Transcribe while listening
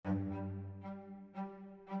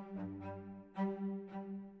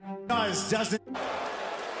does, doesn't...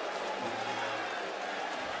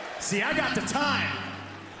 See, I got the time.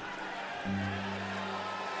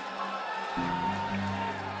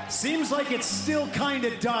 Seems like it still kind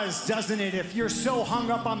of does, doesn't it? If you're so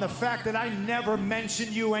hung up on the fact that I never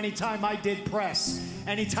mentioned you anytime I did press,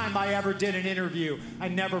 anytime I ever did an interview, I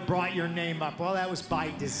never brought your name up. Well, that was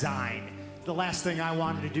by design. The last thing I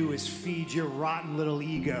wanted to do is feed your rotten little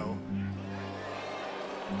ego.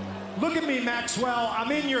 Look at me, Maxwell.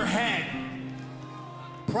 I'm in your head.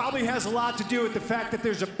 Probably has a lot to do with the fact that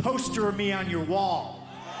there's a poster of me on your wall.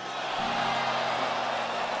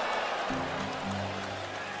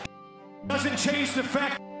 Doesn't change the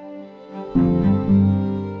fact.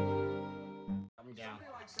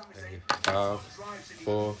 Hey, 5,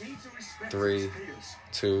 4, 3,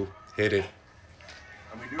 2, hit it.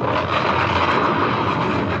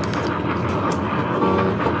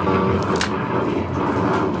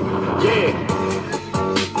 Yeah.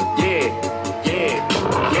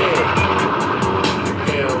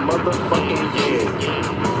 Hell, motherfucking yeah.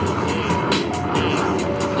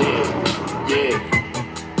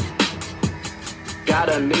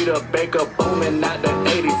 Gotta need a Baker booming, not the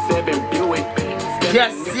 87 Buick.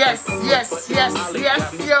 Yes,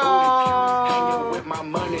 yo.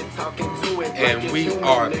 And we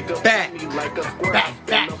are back.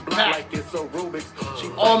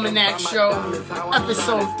 Almanac Show,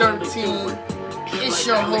 episode 13. It's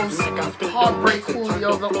your host, Heartbreak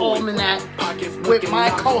Julio, the Almanac, with my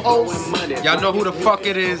co-host. Y'all know who the fuck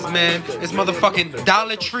it is, man. It's motherfucking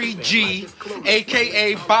Dollar Tree G,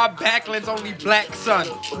 a.k.a. Bob Backlund's only black son.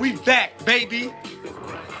 We back, baby.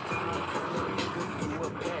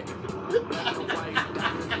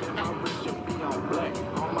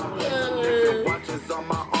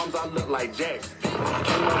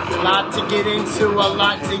 A lot to get into.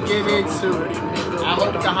 I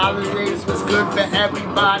hope the holidays was good for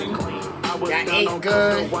everybody. Y'all ate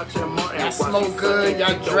good, y'all smoked good,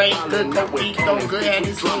 y'all drank good, coquito, good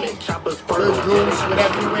Hennessy, good goose,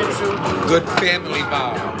 whatever you into. Good family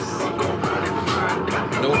vibes.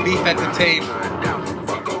 No beef at the table.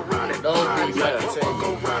 No beef at the table.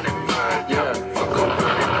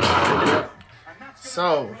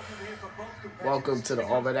 So, welcome to the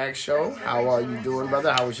Almanac Show. How are you doing,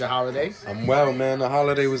 brother? How was your holiday? I'm well, man. The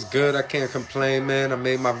holiday was good. I can't complain, man. I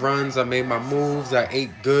made my runs. I made my moves. I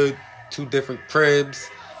ate good. 2 different cribs.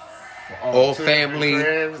 All family.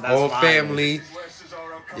 All family.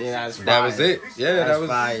 Yeah, that's fire. That was it. Yeah, that's that was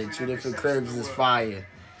fire. 2 different cribs is fire.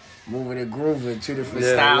 Moving and grooving. 2 different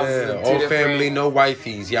styles. Yeah. All family, no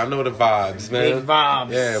wifeys. Y'all know the vibes, man. Big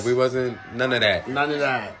vibes. Yeah, we wasn't none of that. None of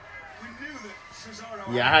that.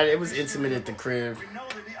 Yeah, it was intimate at the crib.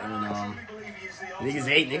 And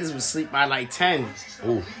niggas would sleep by like 10.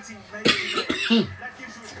 Ooh.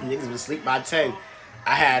 Niggas would sleep by 10.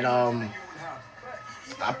 I had I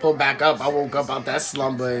pulled back up. I woke up out that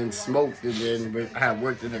slumber and smoked, and then I had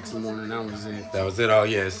work the next morning. That was it. That was it. Oh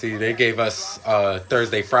yeah. See, they gave us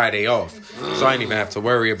Thursday, Friday off, so I didn't even have to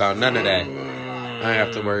worry about none of that. I didn't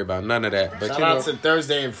have to worry about none of that. But shout out to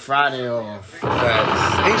Thursday and Friday off.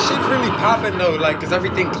 Facts. Ain't shit really popping though, like, cause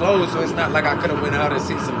everything closed, so it's not like I could have went out and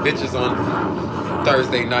seen some bitches on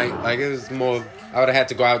Thursday night. Like, it was more. I would have had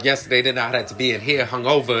to go out yesterday, then I'd had to be in here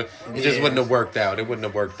hungover. It just wouldn't have worked out. I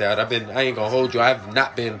ain't gonna hold you. I've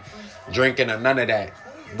not been drinking or none of that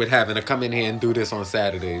with having to come in here and do this on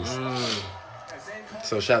Saturdays.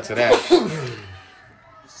 So shout to that.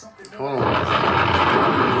 Hold on.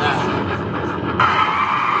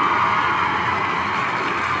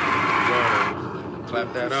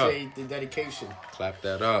 Clap that up. Appreciate the dedication. Clap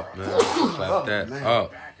that up, man. Clap that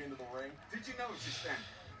up.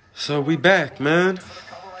 So we back, man.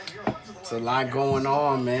 It's a lot going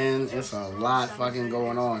on, man. It's a lot fucking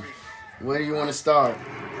going on. Where do you want to start?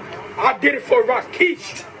 I did it for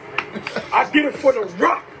Rakish. I did it for The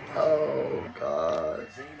Rock. Oh, God.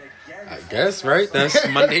 I guess, right? That's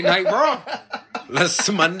Monday Night Raw. That's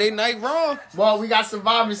Monday Night Raw. Well, we got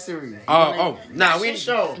Survivor Series. Nah, we're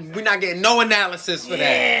not getting no analysis for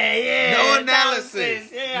that. Yeah. No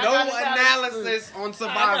analysis. Yeah, no analysis on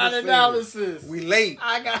Survivor I got Series. analysis. We late.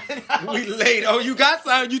 I got analysis. We late. Oh, you got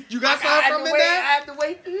some? You got some from it I there? had to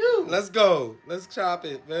wait for you. Let's go. Let's chop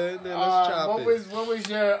it, man. Let's chop it. What was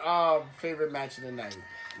your favorite match of the night?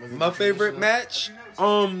 My favorite match?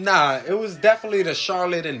 Nah, it was definitely the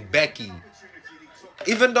Charlotte and Becky.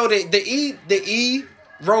 Even though the E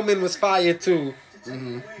Roman was fire too,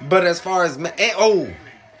 but as far as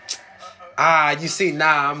you see,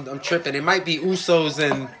 I'm tripping. It might be Usos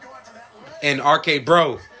and RK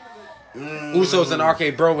Bro. Usos and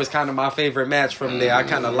RK Bro was kind of my favorite match from there. I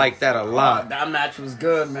kind of liked that a lot. That match was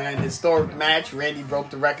good, man. Historic match. Randy broke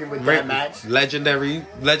the record with that match.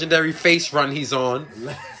 Legendary face run he's on.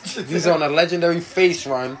 He's on a legendary face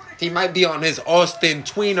run. He might be on his Austin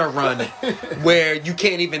Tweener run where you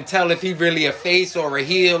can't even tell if he really a face or a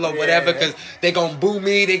heel or whatever because they gonna boo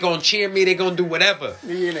me, they gonna cheer me, they gonna do whatever.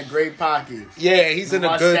 He in a great pocket. Yeah, he's in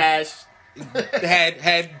a good... Mustache.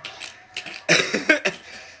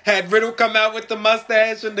 Had Riddle come out with the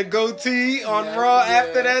mustache and the goatee on Raw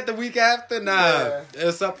after that, the week after? Nah,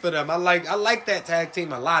 it's up for them. I like that tag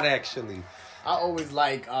team a lot, actually. I always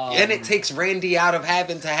like... and it takes Randy out of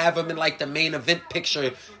having to have him in like the main event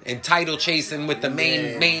picture and title chasing with the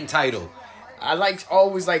main title. I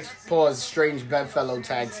always like strange bedfellow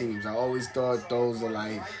tag teams. I always thought those are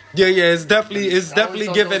like... Yeah, it's definitely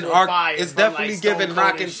giving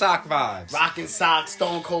Rock and Sock vibes. Rock and Sock,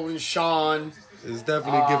 Stone Cold and Shawn. It's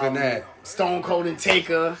definitely giving that. Stone Cold and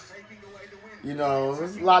Taker. You know,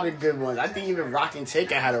 there's a lot of good ones. I think even Rock and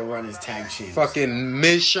Taker had to run his tag champs. Fucking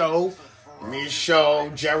Miz Show.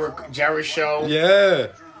 Jericho. Yeah.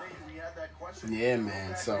 Yeah,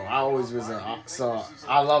 man. So I always was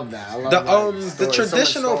I love that. I love the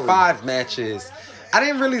traditional 5 matches. I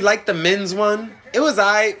didn't really like the men's one. It was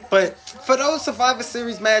alright, but for those Survivor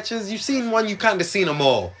Series matches, you've seen one, you kind of seen them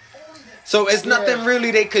all. So it's nothing really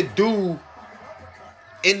they could do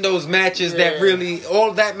in those matches that really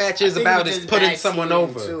all that match is about is putting someone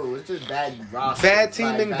over. Too. It's just bad roster. Bad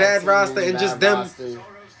teaming, bad roster, and just them. Roster.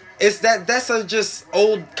 It's that's a just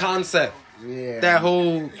old concept. Yeah. That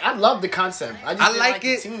whole... I love the concept. I like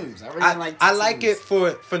it. Teams. I like it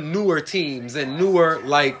for newer teams and newer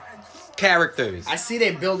like characters. I see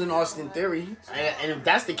they building Austin Theory, and if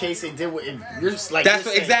that's the case, they did. If you're just like that's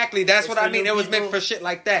exactly. That's what I mean. It was meant for shit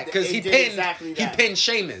like that because he pinned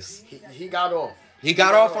Sheamus. He got off. He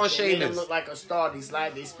got off on Sheamus. They made him look like a star.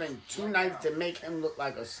 They spent 2 nights to make him look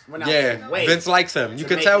like a... Vince likes him. You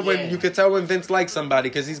could tell when Vince likes somebody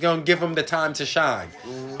because he's gonna give him the time to shine.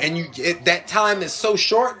 Mm-hmm. And that time is so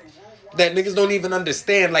short that niggas don't even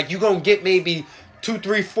understand. Like you gonna get maybe 2,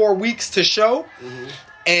 3, 4 weeks to show. Mm-hmm.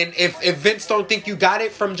 And if Vince don't think you got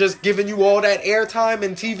it from just giving you all that airtime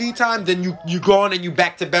and TV time, then you go on and you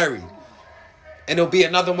back to Barry. And it'll be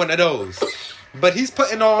another one of those. But he's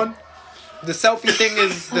putting on... The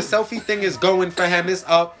selfie thing is going for him. It's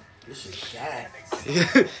up. This is gas.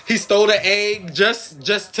 He stole the egg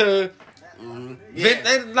just to. Vince,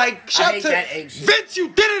 and shout to Vince, you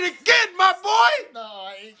did it again, my boy. No,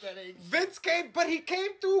 I hate that egg. Vince came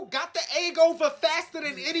through, got the egg over faster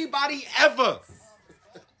than anybody ever.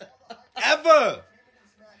 Ever.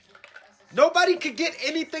 Nobody could get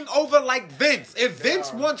anything over like Vince. If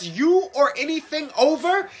Vince wants you or anything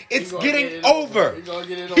over, it's getting over.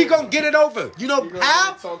 He gonna get it over. You know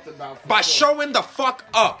how? By showing the fuck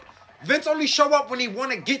up. Vince only show up when he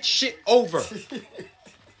want to get shit over.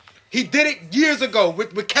 He did it years ago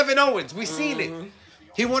with Kevin Owens. We seen it.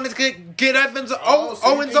 He wanted to get Owens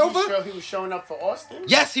over. He was showing up for Austin?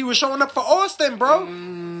 Yes, he was showing up for Austin, bro.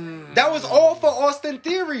 That was all for Austin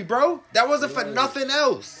Theory, bro. That wasn't for nothing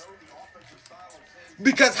else.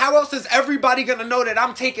 Because how else is everybody going to know that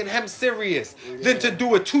I'm taking him serious than to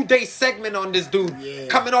do a 2-day segment on this dude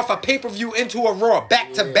coming off a pay-per-view into a Raw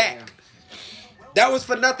back to back? That was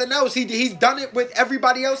for nothing else. He's done it with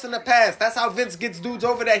everybody else in the past. That's how Vince gets dudes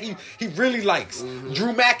over that he really likes.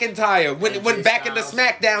 Drew McIntyre went back in the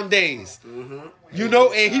SmackDown days. You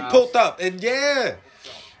know, and he pulled up. And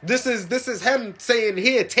this is him saying,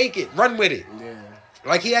 here, take it, run with it.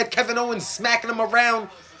 Like he had Kevin Owens smacking him around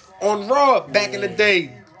on Raw back in the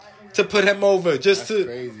day to put him over. That's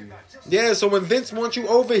crazy. Yeah, so when Vince wants you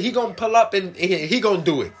over, he gonna pull up and he gonna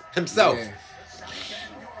do it himself.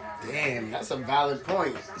 Damn, that's a valid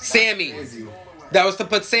point. Sammy. That was to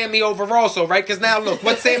put Sammy over also, right? Because now look,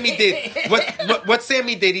 what Sammy did. What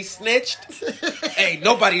Sammy did, he snitched. Hey,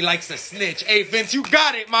 nobody likes a snitch. Hey, Vince, you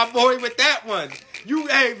got it, my boy, with that one.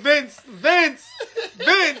 Vince,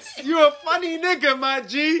 you a funny nigga, my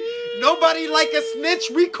G. Nobody like a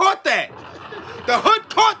snitch. We caught that. The hood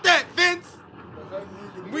caught that, Vince.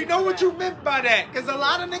 We know what you meant by that. Because a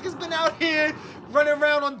lot of niggas been out here running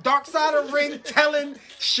around on Dark Side of the Ring telling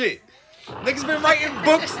shit. Niggas been writing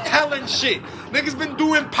books telling shit. Niggas been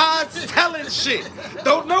doing pods telling shit.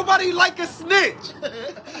 Don't nobody like a snitch.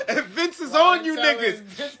 And Vince is on you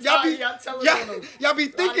niggas. Y'all be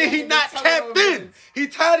thinking he not tapped in. He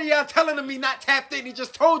tired of y'all telling him he not tapped in. He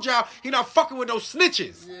just told y'all he not fucking with those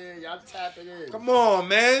snitches. Yeah, y'all tapping in. Come on,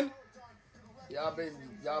 man. Y'all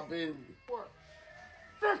been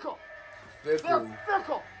fickle.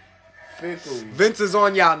 Fickle. Vince is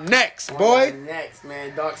on y'all necks, boy. Next,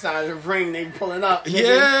 man. Dark Side of the Ring, they pulling up. Nigga.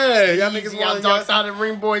 Yeah, y'all niggas Easy, want y'all Dark Side of the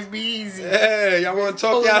Ring boys be easy. Yeah, y'all want to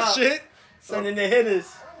talk Pulling y'all up. shit? Sending the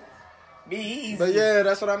hitters. Be easy. But yeah,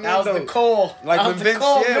 that's what I mean. that was though. the call. Like that when was the Vince,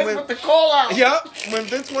 call. yeah, Vince when- put the call out. Yup. When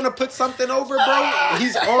Vince want to put something over, bro,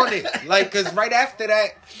 he's on it. Like, cause right after that,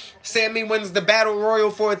 Sammy wins the battle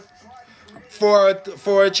royal for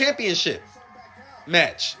a championship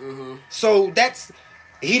match. Mm-hmm. So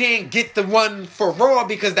he didn't get the one for Raw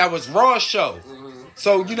because that was Raw's show. Mm-hmm.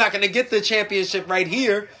 So you're not gonna get the championship right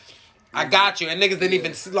here. I got you. And niggas didn't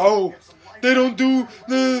even they don't do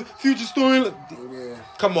the future story. Yeah.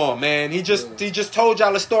 Come on, man. He just told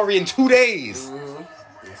y'all a story in 2 days. Mm-hmm.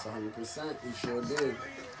 That's 100%. He sure did.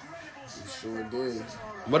 He sure did.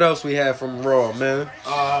 What else we have from Raw, man?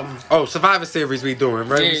 Survivor Series we doing,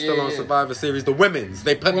 right? We still on Survivor Series. The women's.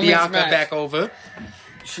 They put Women's Bianca match. back over.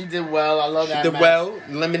 She did well. I love that. Did match. well,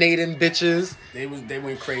 eliminating bitches. They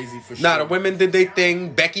went crazy for sure. Nah, the women did their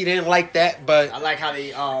thing. Becky didn't like that, but I like how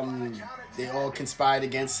they all conspired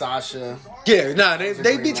against Sasha. yeah, nah, they a be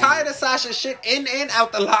great tired of Sasha shit in and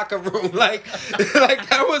out the locker room. Like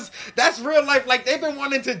that's real life. Like they've been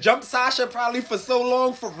wanting to jump Sasha probably for so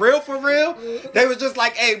long, for real. They was just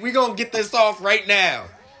like, hey, we gonna get this off right now.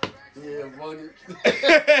 Yeah, well,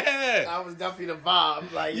 that was definitely the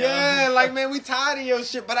vibe. Like, Yeah, like, man, we tired of your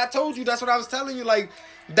shit. But I told you, that's what I was telling you. Like,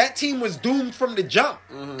 that team was doomed from the jump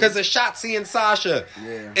because of Shotzi and Sasha.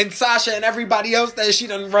 Yeah. And Sasha and everybody else that she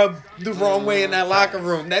done rubbed the wrong way in that locker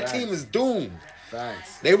room. That team is doomed.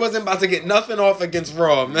 Facts. They wasn't about to get nothing off against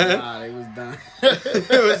Raw, man. Nah, they was done.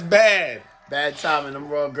 It was bad. Bad timing. Them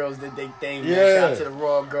Raw girls did their thing. Yeah. Man. Shout out to the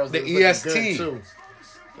Raw girls. The They was EST. looking good, too.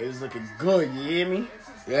 They was looking good. You hear me?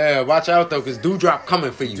 Yeah, watch out, though, because Doudrop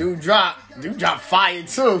coming for you. Dude drop fire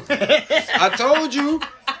too. I told you.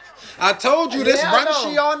 This Yeah, I run know.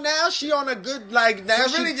 she on now, she on a good, like, now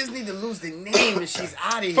She really just need to lose the name and she's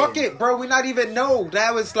out of here. Fuck it, bro. We not even know.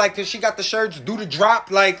 That was like, cause she got the shirts, do the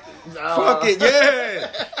drop. Like, fuck it,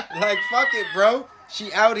 yeah. Like, fuck it, bro.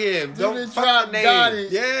 She out here. Don't the fuck drop, the name. got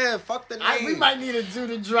it. Yeah, fuck the name. We might need to do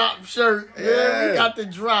the drop shirt. Yeah, Yeah. we got the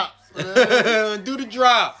drops. Man. do the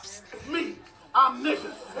drops. Me, I'm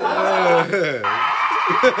niggas.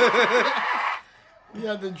 We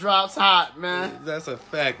got the drops hot, man. That's a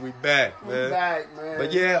fact. We back, man. We back, man.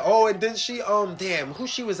 But yeah. Oh, and then she damn, who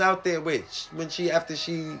she was out there with when after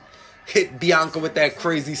she hit Bianca with that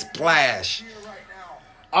crazy splash.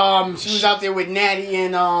 She was out there with Natty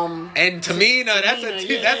and And Tamina, that's a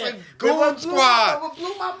yeah. goon What squad. What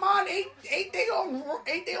blew my mind? Ain't they on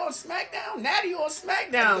SmackDown? Natty on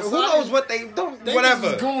SmackDown. Who son. knows what they don't? They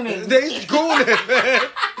Whatever. just gooning. They just gooning, man.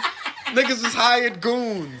 Niggas is hired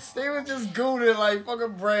goons. They was just gooning like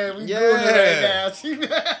fucking brand. We Yeah. gooning right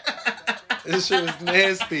now. This shit was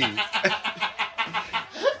nasty.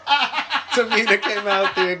 Tamina came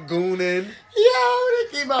out there gooning. Yo,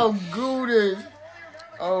 they came out gooning.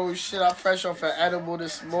 Oh shit, I'm fresh off an edible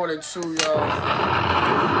this morning too, y'all.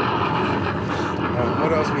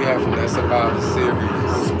 What else we have from that Survivor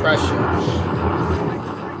Series? It's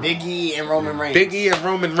pressure. Big E and Roman Reigns. Big E and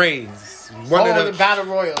Roman Reigns. One the of Battle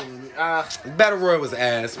Royal. the Battle Royal was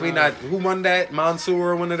ass. We not who won that?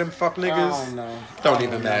 Mansoor or one of them fuck niggas? I don't know. Don't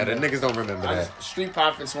even matter. Niggas don't remember that. Street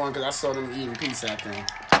Profits won because I saw them eating pizza, I think.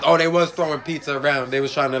 Oh, they was throwing pizza around. They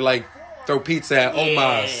was trying to like throw pizza at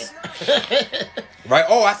Omos. Right?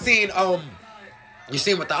 Oh, I seen you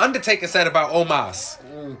seen what the Undertaker said about Omos.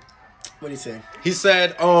 What'd he say? He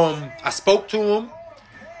said, I spoke to him,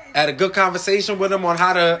 had a good conversation with him on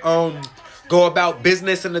how to go about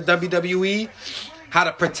business in the WWE, how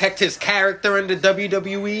to protect his character in the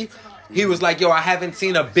WWE. He was like, yo, I haven't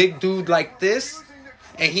seen a big dude like this.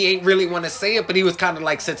 And he ain't really want to say it, but he was kind of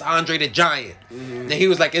like since Andre the Giant. And he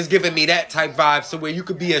was like, it's giving me that type vibe. So where you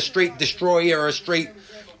could be a straight destroyer or a straight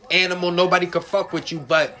animal, nobody could fuck with you.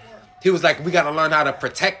 But he was like, we got to learn how to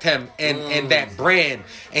protect him and that brand.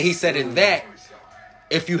 And he said, in that,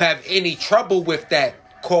 if you have any trouble with that,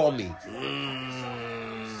 call me.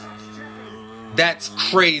 That's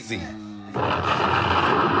crazy.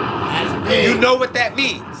 That's big. You know what that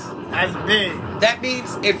means. That's big. That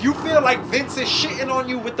means if you feel like Vince is shitting on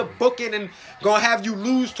you with the booking and gonna have you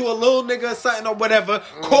lose to a little nigga or something or whatever,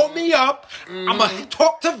 call me up. I'm gonna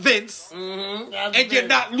talk to Vince, and you're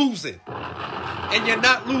not losing. And you're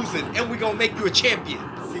not losing, and we're gonna make you a champion.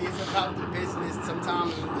 See, it's about the business.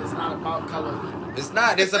 Sometimes it's not about color. It's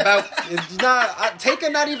not. It's about. It's not. Taker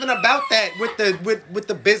not even about that with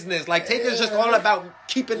the business. Like Taker's just all about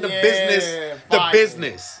keeping the business,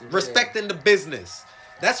 fire. respecting the business.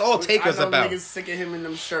 That's all Taker's I know about. niggas sick of him in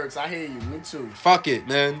them shirts. I hear you. Me too. Fuck it,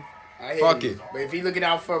 man. I hear Fuck you. it. But if he looking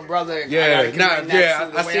out for a brother, Yeah, I gotta commend that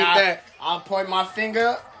too. The I way see that. I'll point my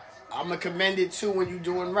finger. I'm gonna commend it too when you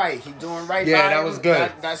doing right. He doing right. Yeah, by that him. was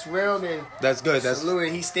good. That's real. Then That's good. That's salute.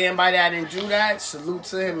 And he stand by that and do that. Salute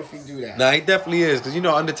to him if he do that. Nah, he definitely is, because you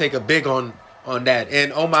know Undertaker big on that,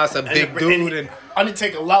 and Omar's a big dude, and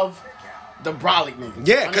Undertaker love the brolic niggas.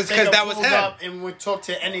 Yeah, 'cause Undertaker that was pulled him. up and would talk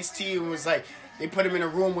to NXT and was like, they put him in a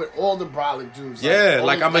room with all the brolic dudes. yeah, all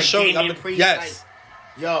like the- I'm gonna show you. Damian Priest, Yes.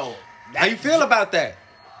 like, yo, How you feel about that?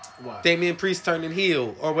 what? Damian Priest turning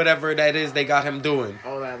heel or whatever that is they got him doing.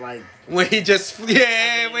 All that like. When he just when he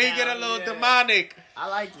get a little demonic. I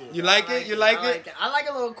like it. You like it? You like it? I like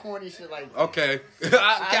a little corny shit like that. Okay.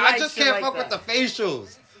 I I like just shit can't like fuck with the that.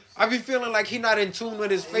 facials. I be feeling like he not in tune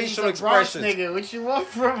with his He's facial a Bronx expressions. nigga. What you want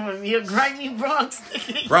from him? You a grimy Bronx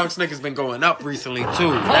nigga. Bronx niggas been going up recently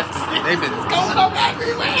too. Bronx They've niggas been is going up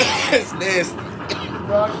everywhere. it's nasty.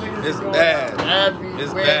 Bronx niggas It's is going bad. up everywhere.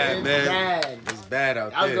 It's bad, It's man. bad. It's bad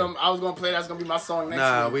out I was there. gonna play. That's gonna be my song next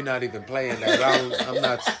Nah, week. we not even playing that. I'm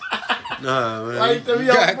not. Nah, man. Why you threw You me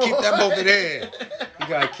gotta off, keep boy? them over there. You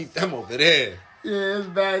gotta keep them over there. Yeah, it's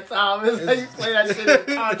bad time. It's like you play that shit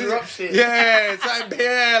and conjure up shit. Yeah, it's like,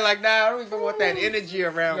 like, nah, I don't even want that energy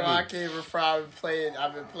around Yo, me. I can't even fry.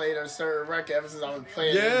 I've been playing a certain record ever since I was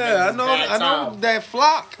playing. Yeah, I know that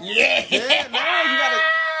flock. Yeah, Yeah,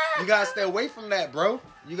 no, you gotta stay away from that, bro.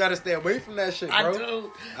 You gotta stay away from that shit, bro. I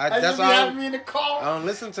do. I that's just be why having me in the car. I don't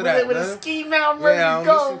listen to with that, with man. a ski mount ready Yeah, I to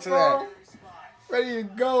don't go, listen to bro. Ready to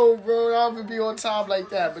go, bro. I don't even be on top like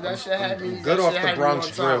that, but that shit had me. Good that off shit the had me Bronx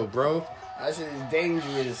on top. drill, bro. That shit is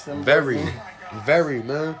dangerous. Them Very, boys- very,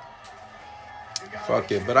 man.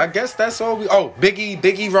 Fuck it, but I guess that's all we. Oh,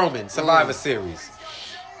 Biggie Roman Survivor Series,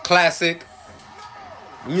 classic.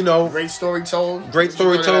 You know, Great story told. great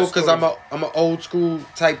story Enjoy that told because story. I'm an old school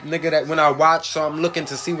type nigga that when I watch, so I'm looking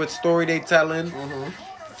to see what story they telling.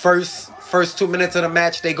 First 2 minutes of the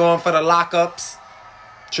match, they going for the lockups.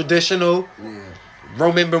 Traditional. Yeah.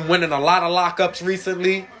 Roman been winning a lot of lockups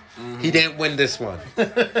recently. He didn't win this one.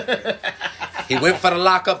 He went for the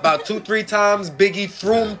lockup about 2-3 times. Biggie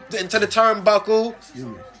threw him into the turnbuckle.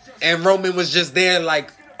 And Roman was just there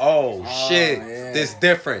like, oh shit, yeah. this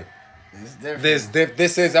different. It's different.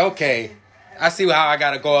 This is okay. I see how I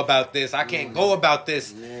gotta go about this. I can't go about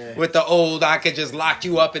this with the old. I could just lock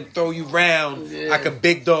you up and throw you round. Yeah. I could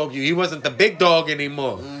big dog you. He wasn't the big dog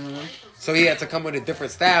anymore. So he had to come with a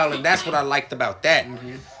different style, and that's what I liked about that.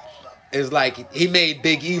 It's like he made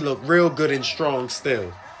Big E look real good and strong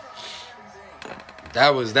still. That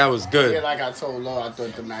was good. Yeah, like I told Lo, I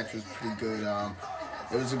thought the match was pretty good.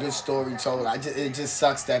 It was a good story told. It just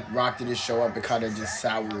sucks that Rock didn't show up. It kind of just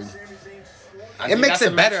soured. It makes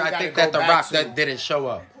it better, I think, that The Rock that didn't show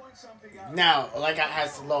up. Now, like I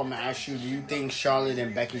asked Lo, man, I asked you, do you think Charlotte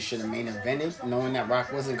and Becky should have main evented, knowing that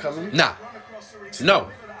Rock wasn't coming? Nah. No.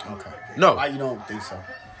 Okay. No. Why you don't think so?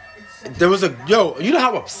 There was you know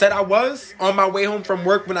how upset I was on my way home from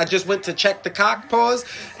work when I just went to check the cock pause,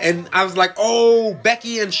 and I was like, oh,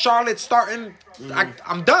 Becky and Charlotte starting,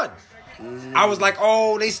 I'm done. I was like,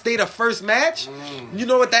 oh, they stayed the first match? You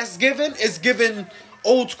know what that's giving? It's giving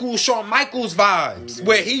old school Shawn Michaels vibes,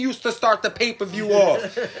 where he used to start the pay-per-view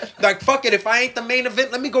off. Like, fuck it, if I ain't the main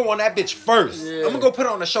event, let me go on that bitch first. Yeah. I'm gonna go put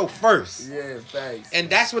on the show first. Yeah, thanks. And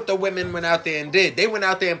that's what the women went out there and did. They went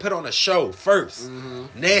out there and put on a show first.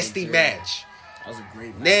 Nasty match. That was a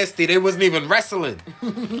great match. Nasty. They wasn't even wrestling.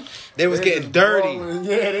 They was getting dirty. Rolling.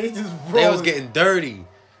 Yeah, they just rolling. They was getting dirty.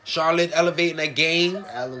 Charlotte elevating that game.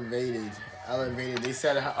 Elevated. They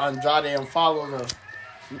said Andrade unfollowed her.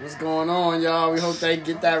 What's going on, y'all? We hope they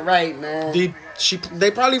get that right, man.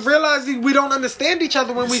 They probably realize we don't understand each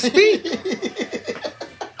other when we speak.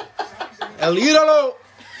 El ídolo.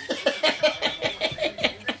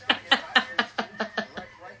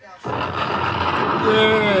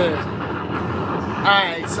 Yeah.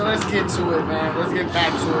 Alright, so let's get to it, man. Let's get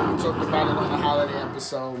back to it. We talked about it on the holiday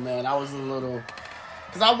episode, man. I was a little...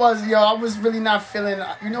 Because I was really not feeling...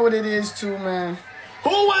 You know what it is, too, man? Who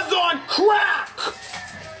was on crack?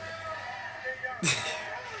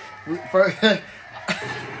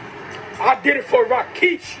 I did it for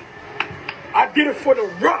Rakish. I did it for The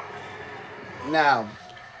Rock. Now,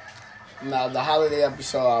 the holiday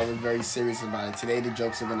episode, I was very serious about it. Today, the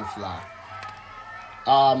jokes are gonna fly.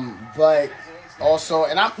 But also,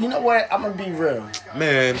 and you know what? I'm gonna be real.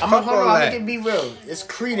 Man, I'm fuck all gonna that. be real. It's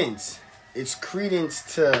credence. It's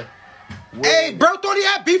credence to. Hey, bro, thought he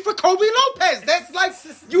had beef with Kobe Lopez. That's like,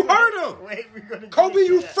 you heard him. Wait, we're gonna Kobe, get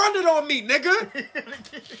you to that. fronted on me, nigga. We're gonna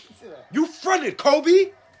get to that. You fronted,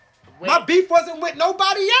 Kobe. My beef wasn't with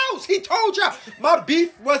nobody else. He told y'all. My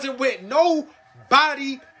beef wasn't with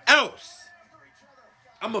nobody else.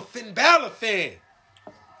 I'm a Finn Balor fan.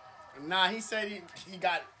 Nah, he said he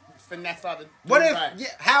got finesse out of What if? Yeah,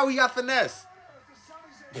 how he got finesse?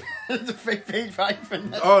 The fake page probably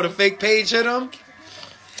finesse. Oh, the fake page hit him?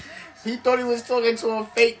 He thought he was talking to a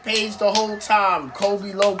fake page the whole time.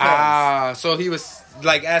 Kobe Lopez. Ah, so he was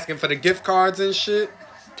like asking for the gift cards and shit?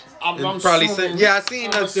 I'm Probably assuming, said, yeah, I seen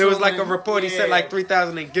I'm that. There was like a assuming, report. He yeah. said like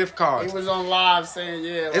 3,000 in gift cards. He was on live saying,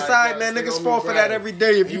 yeah. It's alright, man. Niggas fall for that every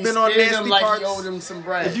day. If you've been on nasty like parts, he owed him some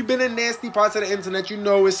bread. if you've been in nasty parts of the internet, you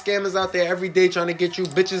know it's scammers out there every day trying to get you.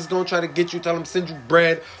 Bitches gonna try to get you. Tell them send you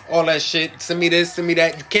bread, all that shit. Send me this, send me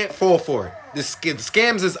that. You can't fall for it. The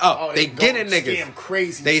scams is up. Oh, they getting niggas. Scam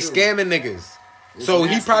crazy. They too. scamming niggas. It's So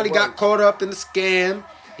he nasty probably work. got caught up in the scam.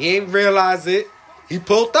 He ain't realize it. He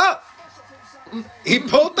pulled up. He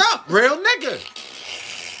pulled up. Real nigga.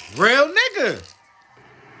 Real nigga.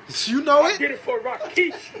 You know I it. did it for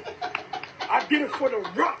Rakish. I did it for the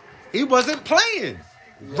Rock. He wasn't playing.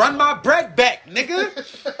 Run my bread back,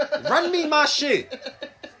 nigga. Run me my shit.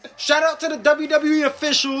 Shout out to the WWE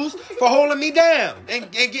officials for holding me down and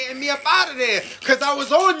getting me up out of there. Cause I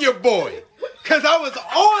was on your boy. Cause I was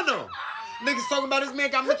on him. Niggas talking about this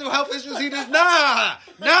man got mental health issues. He just, nah.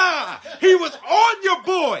 He was on your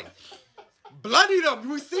boy. Bloodied him.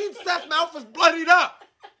 We seen Seth Mouth was bloodied up.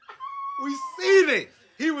 We seen it.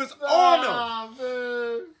 He was on him.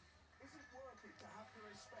 Man.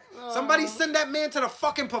 Somebody send that man to the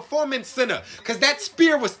fucking performance center. Cause that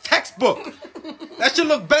spear was textbook. That should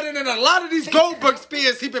look better than a lot of these Goldberg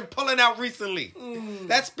spears he been pulling out recently.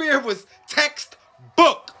 That spear was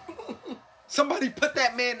textbook. Somebody put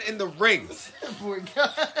that man in the ring.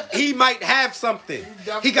 He might have something.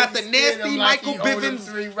 He got the nasty Michael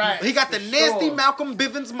Bivens. He got the nasty Malcolm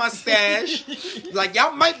Bivens mustache. Like,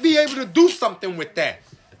 y'all might be able to do something with that.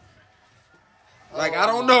 Like, I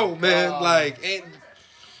don't know, man. Like,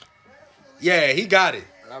 yeah, he got it.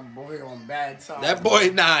 That boy on bad time. That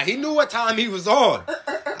boy, nah, he knew what time he was on.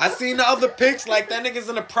 I seen the other pics, like that nigga's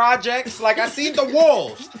in the projects. Like, I seen the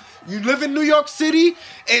walls. You live in New York City,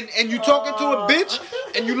 and you talking to a bitch,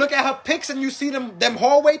 and you look at her pics, and you see them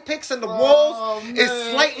hallway pics, and the walls is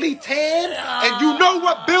slightly tan, and you know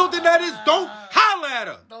what building that is. Don't holler at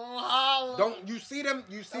her. Don't holler. Don't you see them?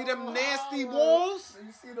 You see them nasty walls?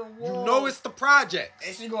 You see the walls. You know it's the project.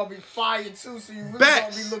 And she gonna be fired too, so you really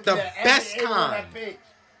Best, gonna be looking the at best every angle on kind. that pic.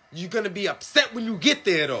 You're gonna be upset when you get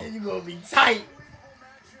there, though. You gonna be tight.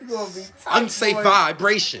 You gonna be tight. Unsafe boy.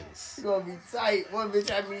 vibrations. You gonna be tight. One bitch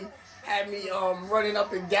had me running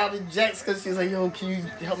up and down the jets because she was like, yo, can you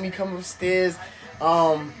help me come upstairs?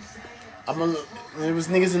 There was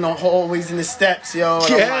niggas in the hallways and the steps, yo. And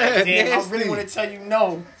Yeah, I'm like, damn, nasty. I really want to tell you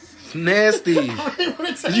no. Nasty. I really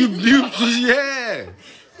want to tell you, you yeah.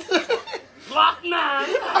 Block 9.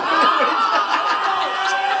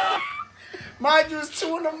 Mind you, it's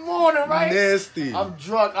 2 in the morning, right? Nasty. I'm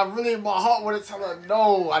drunk. I really, in my heart, want to tell her,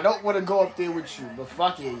 no, I don't want to go up there with you. But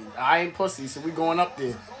fuck it. I ain't pussy, so we going up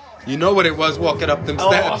there. You know what it was walking up them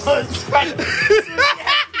steps. Oh, it's right.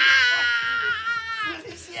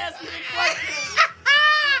 She asked me the question.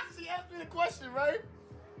 She asked me the question, right?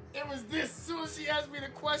 It was this. As soon as she asked me the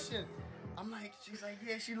question, I'm like, she's like,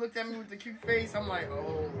 yeah. She looked at me with the cute face. I'm like,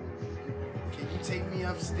 oh, can you take me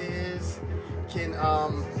upstairs? Can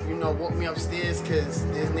walk me upstairs? Cause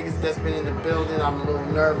there's niggas that's been in the building. I'm a little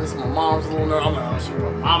nervous. My mom's a little nervous. I'm like, oh, she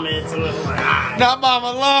brought mama into it. I'm like, ah. Not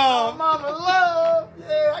Mama Love. Mama love.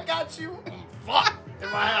 Yeah, I got you. Fuck. In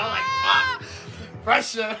my head, I'm like, fuck.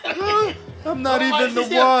 Pressure. I'm not I'm even like,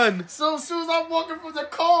 the yeah. one. So as soon as I'm walking from the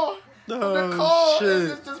car, Oh,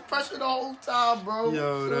 it's just pressure the whole time, bro. Yo,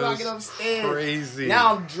 as soon as I that's get upstairs. crazy.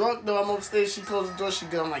 Now I'm drunk though. I'm upstairs. She closed the door. She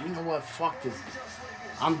goes, I'm like, you know what? Fuck this.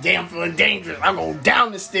 I'm damn feeling dangerous. I go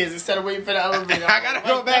down the stairs instead of waiting for the elevator. I gotta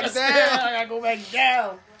go back down. I gotta go back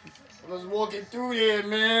down. I was walking through there,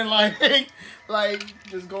 man, like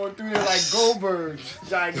just going through there like Goldberg,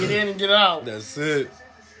 trying to get in and get out. That's it.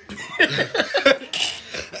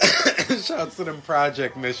 Shouts to them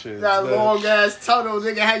project missions. That man. long ass tunnel,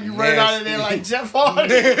 nigga, had you running out of there like Jeff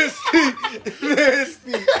Hardy.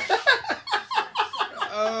 Nasty.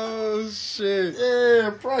 Oh shit. Yeah,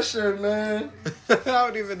 pressure, man. I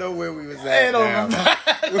don't even know where we was at Ain't now.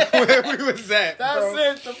 Where we was at, That's bro.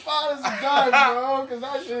 it. The father's done, bro. Cause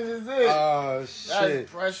that shit is it. Oh shit.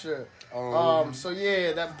 That's pressure. So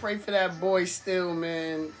yeah, pray for that boy still,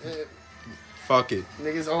 man. Fuck it.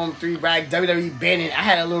 Niggas own 3 rag WWE banning. I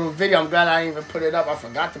had a little video. I'm glad I didn't even put it up. I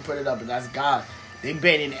forgot to put it up, but that's God. They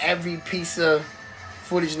banning every piece of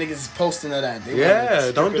footage niggas is posting of that.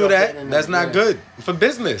 Yeah, don't do that. That's not good for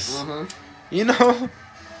business. Mm-hmm. You know.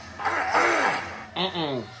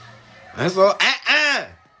 That's all.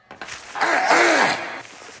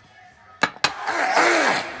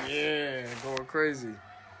 crazy.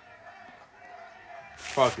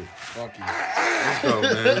 Fuck it. Fuck you. Let's go,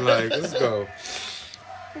 man. Like, let's go.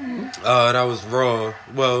 That was Raw.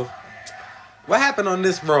 Well, what happened on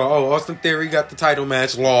this Raw? Oh, Austin Theory got the title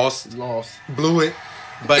match, lost, blew it,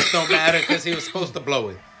 but it don't matter because he was supposed to blow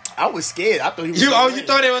it. I was scared. I thought he was. You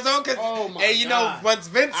thought it was on? Hey, you know, God. once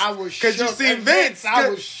Vince, I was shook. because you seen Vince. I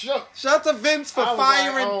was shook. Shout out to Vince for I was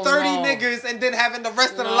firing like, 30 no. niggas and then having the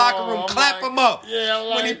rest of the locker room clap him up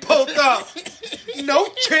Yeah, when he pulled up. No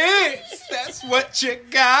chance. That's what you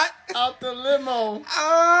got. Out the limo.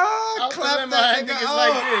 Ah, Out clap the limo. that That nigga nigga's up.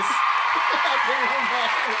 like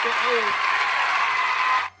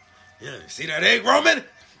this. Yeah, see that egg, Roman?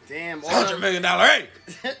 Damn. $100 million egg.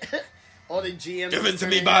 All the GMs. Given to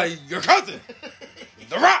me by your cousin,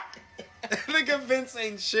 The Rock. Nigga, Vince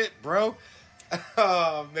ain't shit, bro.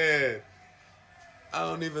 Oh, man. I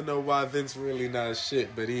don't even know why Vince really not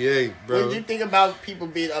shit, but he ain't, bro. What do you think about people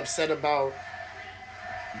being upset about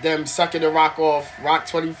them sucking The Rock off, Rock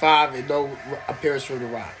 25, and no appearance from The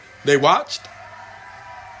Rock? They watched?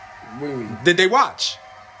 What do you mean? Did they watch?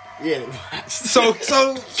 Yeah, they watched. So,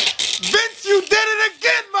 Vince, you did it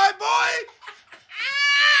again, my boy.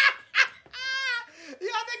 Y'all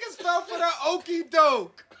niggas fell for the okie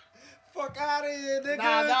doke. Fuck out of here, nigga.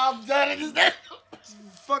 Nah, I'm done. It's that.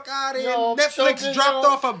 Fuck out of here. Yo, Netflix choking, dropped yo.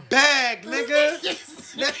 off a bag, nigga.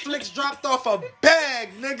 Netflix dropped off a bag,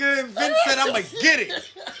 nigga. And Vince said, I'ma get it.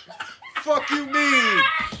 Fuck you mean?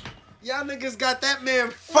 Y'all niggas got that man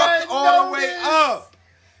fucked all the way up.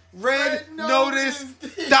 Red notice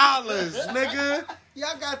dollars, nigga.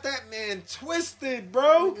 Y'all got that man twisted,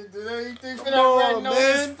 bro. You think for Come that on, red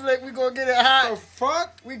notice man. flick, we gonna get it The hot.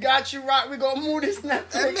 fuck? We got you, Rock. We gonna move this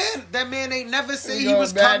Netflix. That man ain't never said he Yo,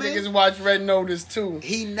 was bad coming. niggas watch Red Notice too.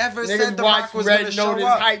 He never Niggas said The watch Rock was Red gonna show Notice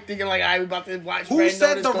up. hype, thinking like, I about to watch Who Red said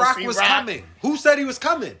Notice. The go Rock see was Rock. coming? Who said he was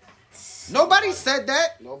coming? Nobody said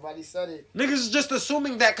that. Nobody said it. Niggas is just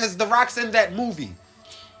assuming that because The Rock's in that movie.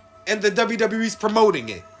 And the WWE's promoting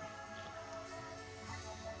it.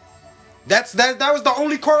 That was the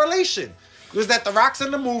only correlation. Was that The Rock's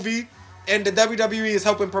in the movie and the WWE is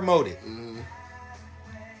helping promote it.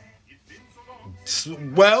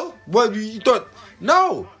 Well, what you thought?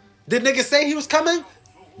 No. Did niggas say he was coming?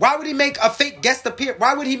 Why would he make a fake guest appearance?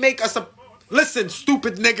 Why would he make listen,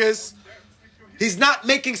 stupid niggas. He's not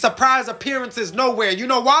making surprise appearances nowhere. You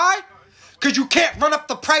know why? Because you can't run up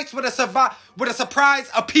the price with a surprise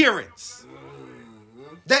appearance.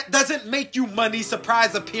 That doesn't make you money,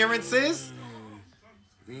 surprise appearances.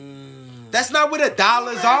 That's not what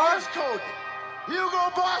 $1 are.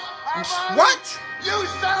 Hugo Boss, What? you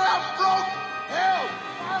said I'm broke. Hell,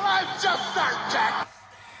 my life just started, Jack.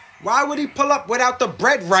 Why would he pull up without the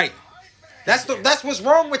bread right? That's what's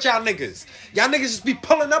wrong with y'all niggas. Y'all niggas just be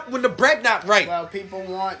pulling up when the bread not right. Well, people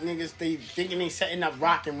want niggas thinking they setting up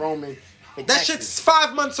Rock and Roman. For That Texas. shit's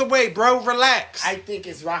 5 months away, bro. Relax. I think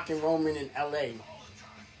it's Rock and Roman in LA.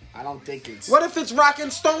 I don't think it's. What if it's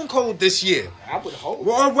Rockin' Stone Cold this year? I would hope.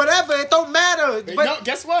 Or whatever. It don't matter. But But no,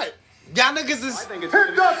 guess what? y'all niggas is It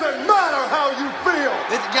doesn't matter how you feel.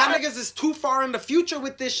 y'all niggas is too far in the future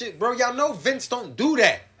with this shit, bro. Y'all know Vince don't do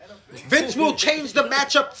that. Vince will change the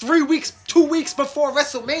matchup 2 weeks before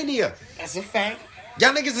WrestleMania. That's a fact.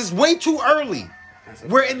 Y'all niggas is way too early.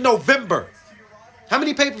 We're in November. How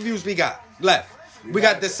many pay-per-views we got left? We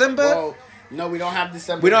got December. Well, no, we don't have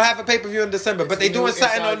December. We don't have a pay-per-view in December, but they It's doing new-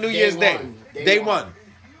 something it's on on New day Year's Day. one. Day Day one. one.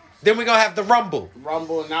 Then we're going to have the Rumble.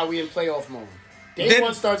 Rumble. Now we in playoff mode. Day Then-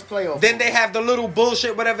 one starts playoff. Then mode. they have the little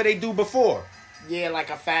bullshit, whatever they do before. Yeah, like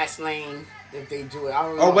a fast lane if they do it. I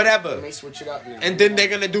don't know. Or whatever. They may switch it up now. And then they're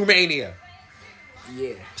going to do Mania.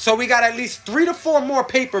 Yeah, So we got at least 3 to 4 more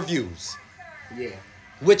pay-per-views, yeah.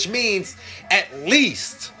 which means at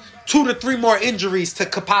least 2 to 3 more injuries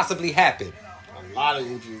could possibly happen. A lot of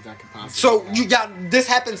injuries that could possibly. So happen. you got this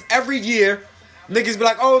happens every year. Niggas be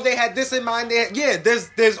like, oh, they had this in mind.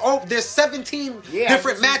 There's 17 Yeah,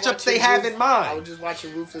 different I was just matchups they watching have Ruthless- in I mind. was just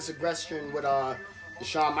watching Ruthless Aggression with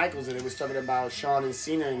Shawn Michaels, and it was talking about Shawn and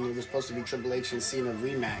Cena, and it was supposed to be Triple H and Cena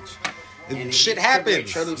rematch. And Shit Triple H happens.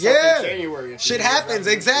 showed himself in Yeah. January. Shit happens.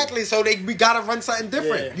 Exactly. So we gotta run something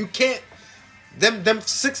different. Yeah. You can't. Them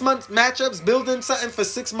 6 month matchups, building something for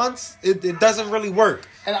 6 months, it doesn't really work.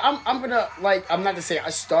 And I'm gonna I'm not gonna say I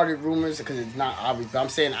started rumors because it's not obvious, but I'm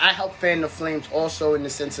saying I helped fan the Flames also in the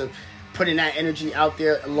sense of putting that energy out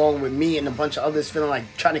there along with me and a bunch of others feeling like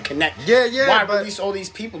trying to connect. Yeah, Why but- release all these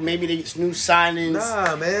people? Maybe they new signings.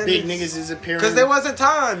 Nah, man. Big niggas is appearing. Because there wasn't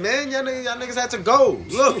time, man. Y'all niggas had to go.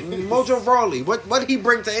 Look, Mojo Rawley, what did he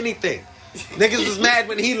bring to anything? Niggas was mad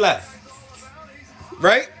when he left.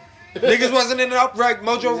 Right? Niggas wasn't in the upright.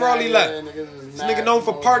 Mojo Rawley left. This nigga known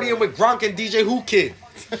for partying with Gronk and DJ Who Kid.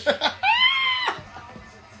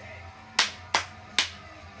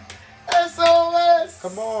 SOS.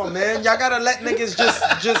 Come on, man. Y'all gotta let niggas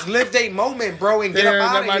just live their moment, bro, and get up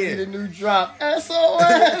out That of might here. be the new drop.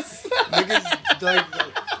 SOS. Niggas, like,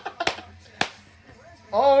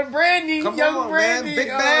 Oh, Brandy. come Young on, Brandy. man. Big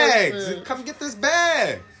Oh, bags. shit. Come get this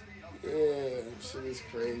bag. Yeah, shit is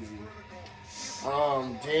crazy.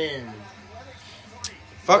 Damn.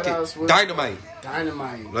 Fuck What else it. was- Dynamite.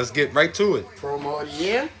 Dynamite. Let's get right to it. Promo of the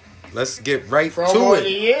year. Let's get right Promo to of the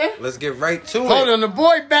it. year. Let's get right to Hold it. on, the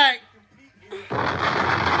boy back. Me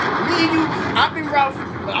and you, I've been Ralph,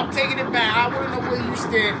 but I'm taking it back. I want to know where you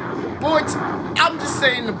stand. The boy, I'm just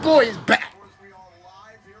saying the boy is back.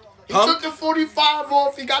 He Punk? took the 45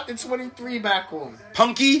 off. He got the 23 back on.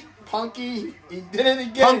 Punky. Punky, he did it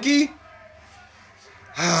again. Punky.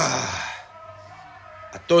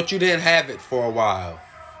 I thought you didn't have it for a while.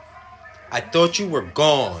 I thought you were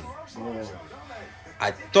gone.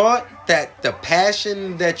 I thought that the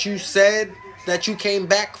passion that you said that you came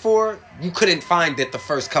back for, you couldn't find it the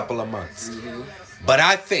first couple of months. Mm-hmm. But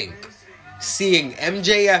I think seeing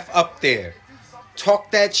MJF up there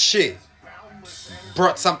talk that shit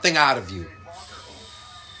brought something out of you.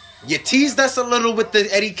 You teased us a little with the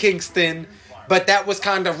Eddie Kingston, but that was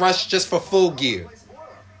kind of rushed just for Full Gear.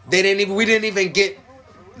 We didn't even get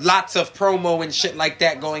lots of promo and shit like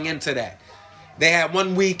that going into that. They had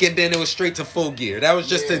 1 week and then it was straight to Full Gear. That was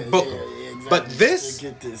just to book them. exactly. But this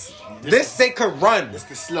Get this they could run It's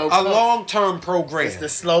the slow a cook. long-term program. It's the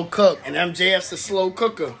slow cook, and MJF's a slow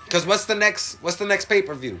cooker. Because what's the next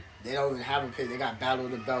pay-per-view? They don't even have a pick. They got Battle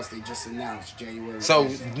of the Belts. They just announced January. So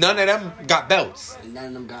 5th. none of them got belts. And none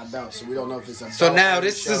of them got belts, so we don't know if it's a So belt now on the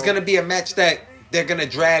this is show. going to be a match that they're going to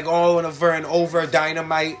drag all over and over.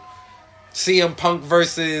 Dynamite, CM Punk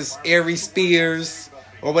versus Aries Spears,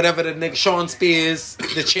 or whatever the nigga, Sean Spears,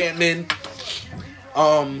 the chairman.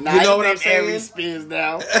 Nah, you know what I'm saying? Aries Spears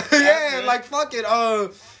now. Yeah, like fuck it.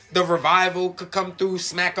 The Revival could come through,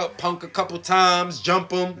 smack up Punk a couple times,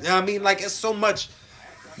 jump him. You know what I mean? Like, it's so much.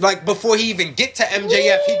 Like, before he even get to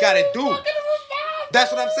MJF, he got to do.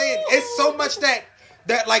 That's what I'm saying. It's so much that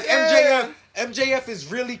like MJF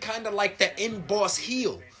is really kind of like the end boss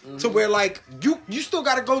heel. To where like you still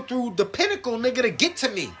got to go through the pinnacle, nigga, to get to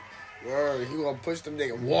me. Word, he gonna push them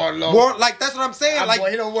nigga Warlow. Like, that's what I'm saying. That Like, boy,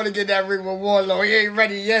 he don't want to get that ring with Warlow. He ain't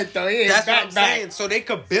ready yet though. He ain't that's back, what I'm saying. So they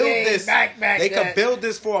could build ain't this. back They could yet. build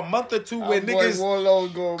this for a month or two where That boy niggas. Warlow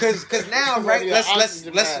go. Cause now, He right? gonna Let's be an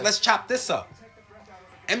oxygen mask. let's chop this up.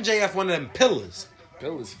 MJF, one of them pillars.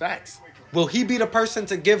 Bill is facts. Will he be the person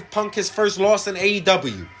to give Punk his first loss in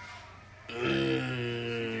AEW?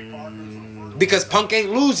 Because Punk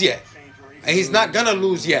ain't lose yet, and he's not gonna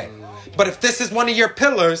lose yet. But if this is one of your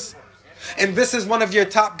pillars, and this is one of your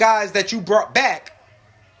top guys that you brought back,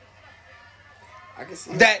 I can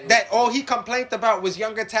see that all he complained about was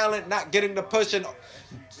younger talent not getting the push and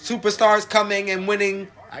superstars coming and winning.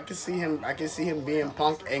 I can see him being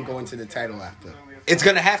Punk and going to the title after. It's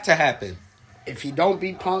gonna have to happen. If he don't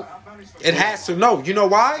beat Punk, It has to. No, you know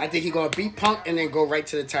why? I think he gonna beat Punk and then go right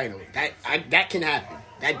to the title. That can happen.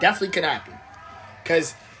 That definitely could happen.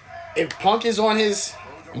 Cause if Punk is on his,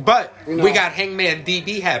 But You know. we got Hangman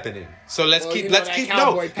DB happening. So let's Well, keep you know that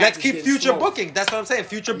Cowboy let's package keep gets future smoked. booking. That's what I'm saying.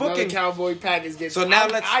 Future another booking. Cowboy package gets. So now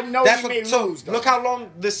let's. I know that's he may so lose though. look how long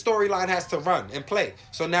this storyline has to run and play.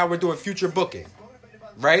 So now we're doing future booking,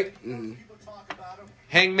 right? Mm-hmm.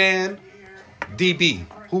 Hangman, DB.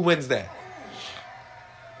 Who wins that?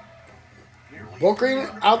 Booking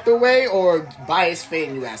out the way or bias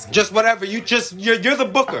fame? You asking? Just whatever. You're the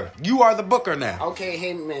booker. You are the booker now. Okay,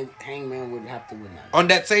 Hangman would have to win that. On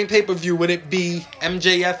that same pay-per-view, would it be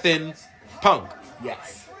MJF and Punk?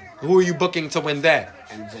 Yes, Who are you booking to win that?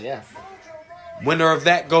 MJF, Winner of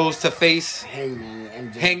that goes to face Hangman,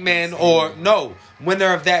 and MJF. Hangman, or no,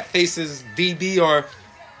 winner of that faces DB or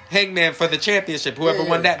Hangman for the championship. Whoever Yeah,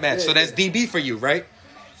 won that match. yeah, So that's yeah. DB for you, right?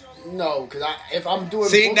 No, because if I'm doing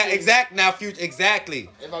See booking, that exact now. Future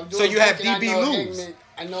exactly. If I'm doing So you have booking, DB I know lose.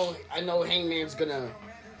 Hangman, I know Hangman's gonna.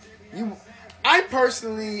 I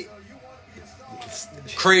personally,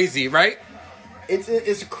 Crazy, right?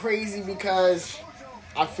 it's crazy because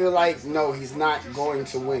I feel like no, he's not going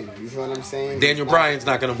to win. You feel what I'm saying? Daniel Bryan's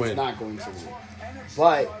not gonna win. He's not going to win.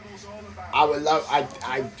 But I would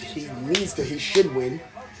love. He should win.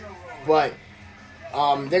 But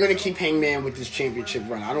they're gonna keep Hangman with this championship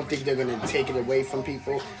run. I don't think they're gonna take it away from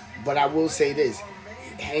people. But I will say this: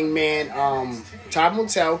 Hangman, time will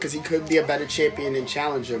tell because he could be a better champion and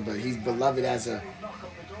challenger. But he's beloved as a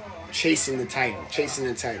chasing the title.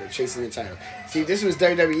 See, this was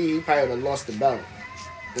WWE, he probably would have lost the belt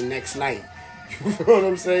the next night. You know what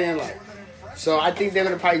I'm saying? Like, so I think they're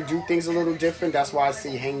gonna probably do things a little different. That's why I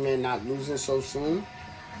see Hangman not losing so soon.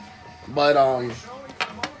 But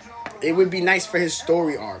it would be nice for his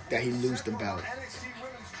story arc that he lose the belt.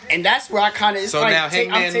 And that's where I kind of So like, now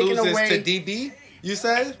Hangman I'm taking loses away, to DB. You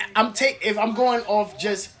said. if I'm going off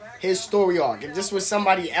just his story arc, if this was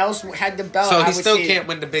somebody else who had the belt, So I he would still say, can't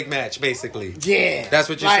win the big match, basically. Yeah, That's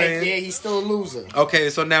what you're like, saying? Yeah, he's still a loser. Okay,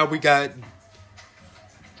 so now we got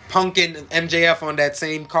Punk and MJF on that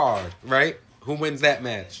same card, right? Who wins that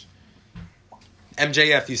match?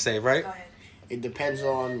 MJF, you say, right? It depends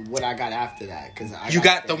on what I got after that, because You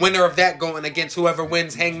got the winner of that going against whoever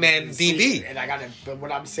wins Hangman DB. And but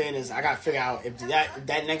what I'm saying is, I gotta figure out if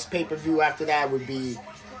that next pay per view after that would be,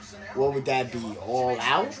 what would that be? All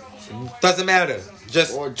Out Doesn't matter.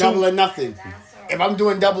 Just or Double or Nothing? If I'm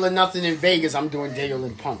doing Double or Nothing in Vegas, I'm doing Daniel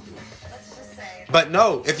and Punk. But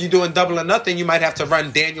no, if you're doing Double or Nothing, you might have to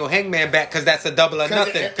run Daniel Hangman back because that's a Double or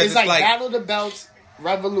Nothing. It's like Battle of the Belts,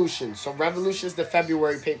 Revolution. So Revolution is the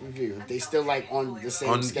February pay per view. If they still like on the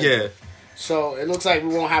same schedule. Yeah. So it looks like we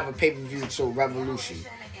won't have a pay per view till Revolution.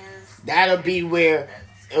 That'll be where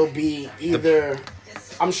it'll be either.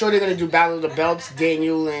 I'm sure they're gonna do Battle of the Belts,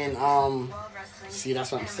 Daniel and See,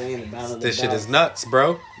 that's what I'm saying. The Battle of the This Belts. shit is nuts,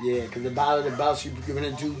 bro. Yeah, because the Battle of the Belts, you're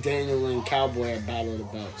gonna do Daniel and Cowboy at Battle of the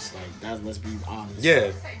Belts. Like that. Let's be honest.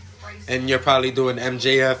 Yeah. And you're probably doing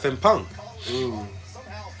MJF and Punk.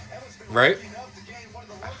 Right?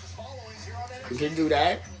 You can do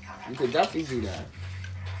that. You could definitely do that.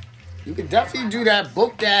 You could definitely do that.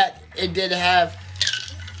 Book that. It did have.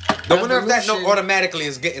 The winner of that Revolution. no automatically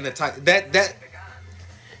is getting the title. That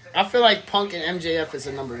I feel like Punk and MJF is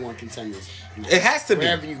the number one contenders. it has to be.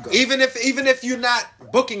 Wherever you go. Even if you're not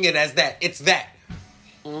booking it as that, it's that.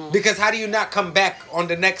 Because how do you not come back on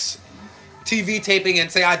the next TV taping and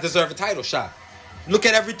say I deserve a title shot? Look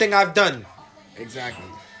at everything I've done. Exactly.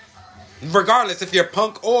 Regardless if you're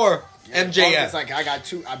Punk or MJF. It's like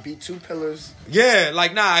I beat two pillars. Yeah,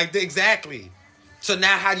 like exactly. So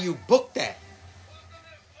now how do you book that?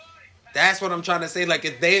 That's what I'm trying to say. Like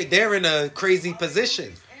if they're in a crazy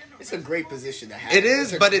position. It's a great position to have. It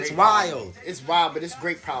is, but it's wild. It's wild, but it's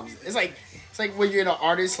great problems. It's like when you're an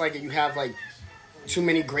artist, like you have like too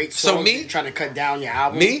many great songs. So me? You're trying to cut down your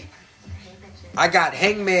album. Me? I got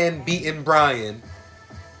Hangman beating Bryan.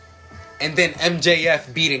 And then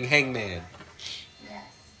MJF beating Hangman.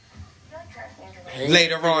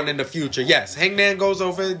 Later on in the future. Yes, Hangman goes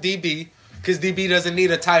over DB. Because DB doesn't need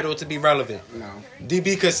a title to be relevant. No.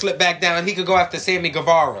 DB could slip back down. He could go after Sammy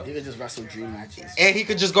Guevara. He could just wrestle dream matches. And he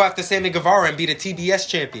could just go after Sammy Guevara and be the TBS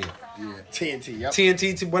champion. Yeah. TNT, yep.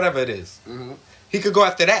 TNT, whatever it is. Mm-hmm. He could go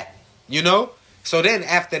after that. You know? So then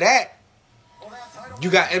after that, you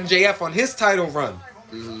got MJF on his title run.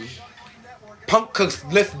 Mm-hmm. Punk could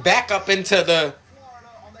lift back up into the,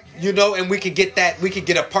 you know, and we could get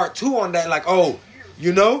a part 2 on that. Like, oh,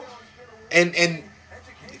 you know? And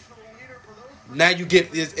now you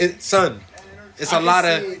get son. It's a lot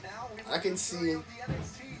of. I can see.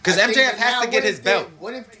 Because MJF has to get his belt.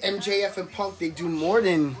 What if MJF and Punk they do more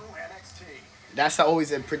than? That's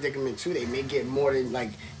always a predicament too. They may get more than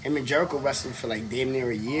like him and Jericho wrestled for like damn near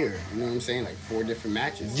a year. You know what I'm saying? Like 4 different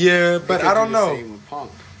matches. Yeah, They but could I do don't the know. same with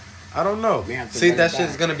Punk. I don't know. May have to See, run that it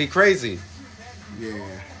shit's back. gonna be crazy. Yeah.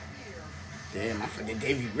 Damn, I forget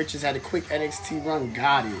Davey Richards had a quick NXT run.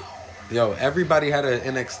 Got it. Yo, everybody had an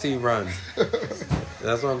NXT run.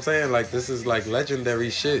 That's what I'm saying. Like, this is like legendary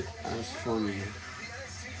shit. That's funny.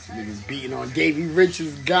 Niggas beating on Davey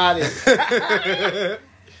Richards. Got it.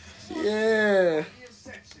 Yeah.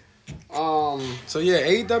 So yeah,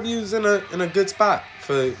 AEW's in a good spot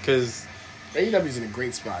because AEW's in a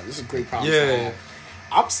great spot. This is a great problem. Yeah. To have.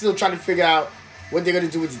 I'm still trying to figure out what they're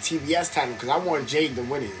gonna do with the TBS title because I want Jade to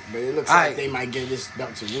win it, but it looks like they might give this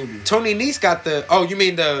belt to Ruby. Tony Nese got the. Oh, you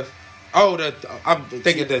mean the? Oh, I'm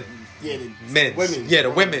thinking the men's. Women's. Yeah,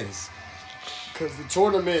 the women's. Because the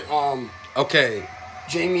tournament, Okay.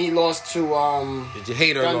 Jamie lost to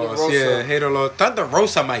Hater Thunder lost. Rosa. Yeah, Hater lost. Thunder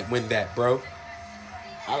Rosa might win that, bro.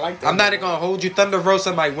 I like that. I'm not even gonna hold you. Thunder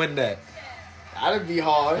Rosa might win that. That'd be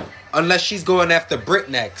hard. Unless she's going after Britt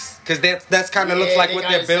next. Because that's kind of looks like what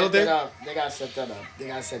they're building. They gotta set that up. They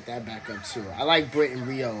gotta set that back up too. I like Britt and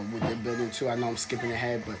Rio with their building too. I know I'm skipping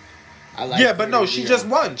ahead, but I like. Yeah, but Britt no, and she Rio. just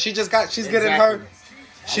won. She's Exactly. getting her.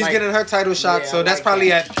 She's like- getting her title shot. Yeah, So I that's like probably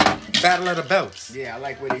that. at Battle of the Belts. Yeah, I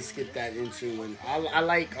like where they skipped that into, and I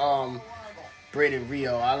like Britt and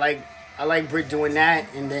Rio. I like Britt doing that,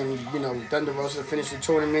 and then Thunder Rosa finish the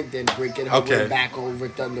tournament, then Britt get her Okay. win back over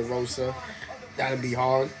Thunder Rosa. That'd be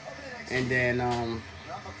hard. And then,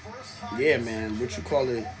 yeah, man, what you call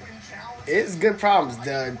it? It's good problems.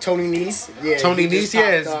 The Tony Nese, yeah. Tony he just Nese, yeah,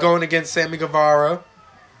 popped is up. going against Sammy Guevara.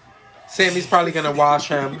 Sammy's probably gonna wash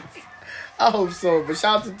him. I hope so, but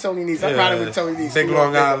shout out to Tony Nese. I'm Yeah. riding with Tony Nese. Big He Long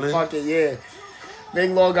up there, Island. Fuck it, yeah.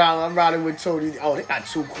 Big Long Island. I'm riding with Tony. Oh, they got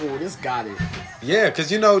Too Cool. This got it. Yeah,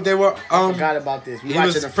 because you know they were Forgot about this. We he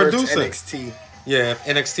watching was the first producer. NXT. Yeah,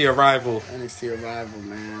 NXT Arrival. NXT Arrival,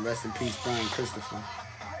 man. Rest in peace, Brian Christopher.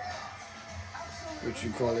 What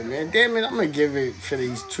you call it, man? Damn it, I'm gonna give it for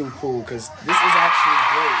these Too Cool because this is actually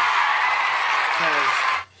great. Because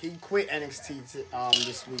he quit NXT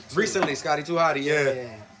this week too. Recently, Scotty Too Hotty,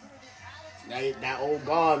 yeah. That old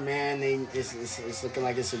guard, man. It's looking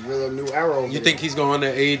like it's a real new era. Over You there. think he's going to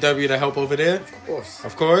AEW to help over there? Of course.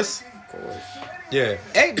 Of course. Of course. Yeah.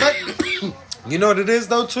 Hey, but you know what it is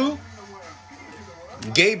though too?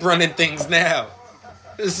 Gabe running things now.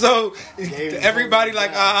 So Gabe everybody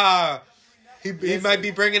running like, he might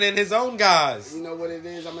be bringing in his own guys. You know what it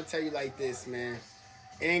is? I'm gonna tell you like this, man.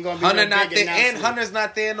 It ain't gonna be Hunter no not big there, and announcement. Hunter's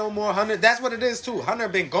not there no more. Hunter, that's what it is too. Hunter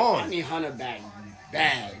been I gone. need Hunter back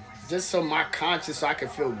bad. Just so my conscience, so I can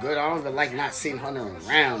feel good. I don't even like not seeing Hunter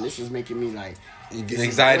around. This is making me like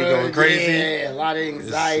Anxiety going crazy. Yeah, a lot of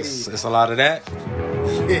anxiety. It's a lot of that.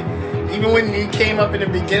 Even when he came up in the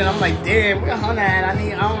beginning, I'm like, damn, where Hunter at?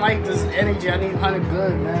 I don't like this energy. I need Hunter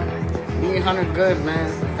good, man. Need Hunter good,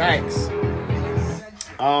 man. Facts.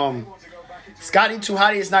 Scotty Too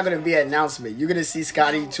Hotty is not going to be an announcement. You're going to see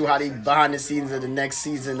Scotty Too Hotty behind the scenes of the next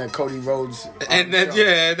season of Cody Rhodes. And then, show.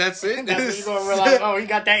 yeah, that's it. That's when you're going to realize, oh, he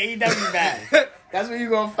got that AEW back. That's when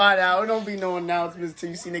you're going to find out. It don't be no announcements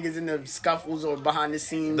till you see niggas in the scuffles or behind the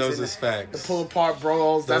scenes. Those and is facts. The pull apart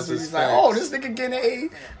brawls. That's Those when is he's like, facts. oh, this nigga getting a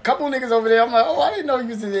couple niggas over there. I'm like, oh, I didn't know he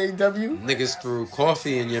was in the AEW. Niggas threw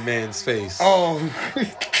coffee in your man's face. Oh.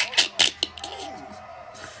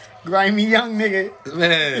 Grimy young nigga.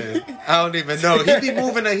 Man, I don't even know. He be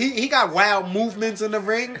moving. He got wild movements in the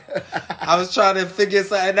ring. I was trying to figure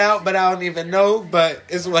something out, but I don't even know. But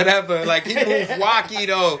it's whatever. Like he moved wacky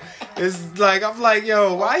though. It's like I'm like,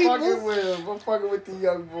 yo, why I'm he fucking move? with him. I'm fucking with the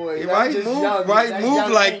young boy. Why That's he just move? young. Why he That's move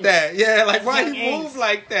young like Inks. that? Yeah, like That's why young he Inks. move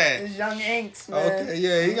like that? It's young Inks, man. Okay,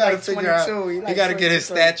 yeah, he He gotta like figure out. 22. He gotta get his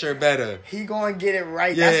 22. stature better. He gonna get it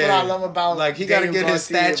right. Yeah, That's what I love about. like he gotta Daniel get his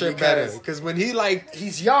Garcia stature better. because Because when he like,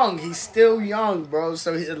 he's young. He's still young, bro.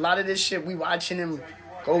 So a lot of this shit, we watching him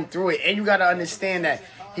go through it, and you gotta understand that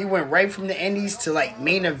he went right from the Indies to like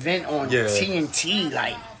main event on Yeah. TNT.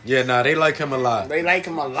 Like yeah, nah, they like him a lot. they like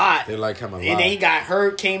him a lot. They like him a lot. And then he got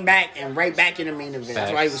hurt, came back, and right back in the main event.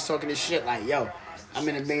 That's why he Facts. was talking this shit like, yo, I'm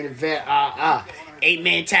in the main event.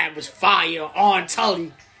 8-man tag was fire on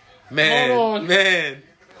Tully. Man, Hold on. man.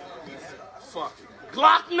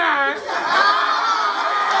 Glock 9.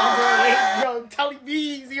 I'm gonna lay, yo, Tully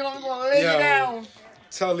B's, you know, I'm gonna lay Yo. it down.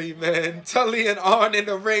 Tully, man. Tully and Arn in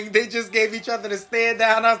the ring. They just gave each other the stand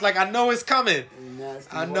down. I was like, I know it's coming.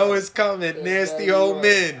 Nasty I know boy. it's coming. Yeah, Nasty yeah, old yeah.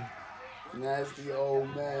 men. Nasty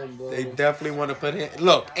old man, bro. They definitely want to put in.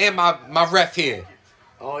 Look, and my ref here.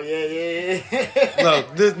 Oh yeah.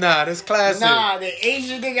 Look, this classic. Nah, the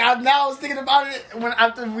Asian nigga. I was thinking about it when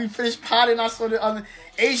after we finished potting. I saw the other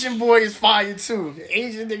Asian boy is fire too. The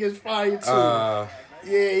Asian nigga is fire too.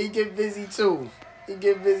 Yeah, he get busy too.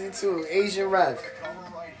 Asian ref.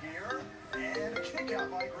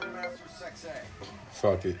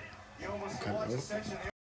 Fuck it.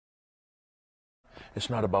 It's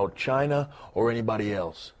not about China or anybody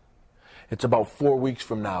else. It's about 4 weeks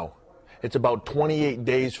from now. It's about 28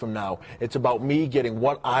 days from now. It's about me getting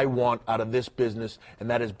what I want out of this business, and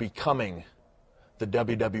that is becoming the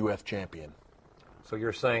WWF champion. So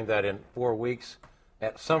you're saying that in 4 weeks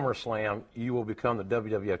at SummerSlam, you will become the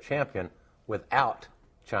WWF champion without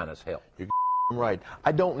China's help? You're right.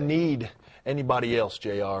 I don't need anybody else,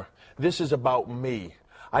 JR. This is about me.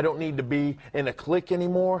 I don't need to be in a clique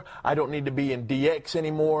anymore. I don't need to be in DX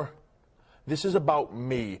anymore. This is about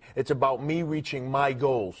me. It's about me reaching my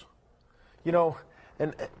goals. You know,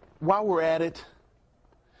 and while we're at it,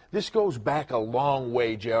 this goes back a long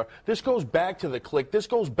way, JR. This goes back to the clique. This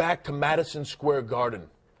goes back to Madison Square Garden.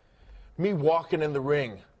 Me walking in the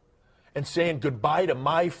ring and saying goodbye to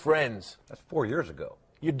my friends. That's 4 years ago.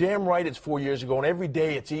 You're damn right it's 4 years ago, and every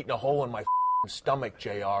day it's eating a hole in my stomach,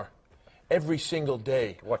 JR. Every single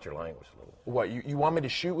day. Watch your language a little. What, you want me to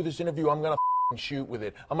shoot with this interview? I'm going to shoot with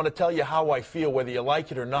it. I'm going to tell you how I feel, whether you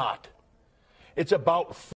like it or not. It's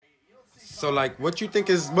about... So, like, what you think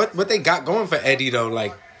is... What they got going for Eddie, though?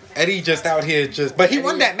 Like, Eddie just out here just... But he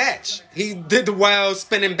won that match. He did the wild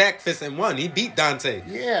spinning back fist and won. He beat Dante.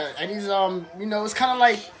 Yeah, and he's you know, it's kind of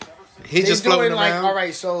like He's just floating like, around. all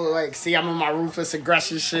right, so like, see, I'm on my ruthless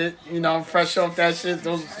aggression shit. You know, I'm fresh off that shit.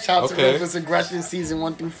 Those shout out to Ruthless Aggression season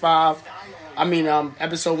 1 through 5. I mean,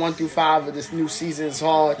 episode 1 through 5 of this new season is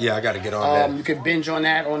hard. Yeah, I got to get on that. You can binge on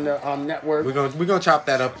that on the network. We're gonna chop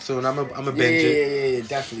that up soon. I'm a binge it. Yeah,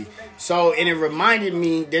 definitely. So, and it reminded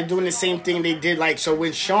me, they're doing the same thing they did. Like, so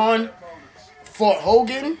when Shawn fought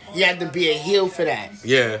Hogan, he had to be a heel for that.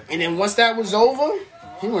 Yeah. And then once that was over,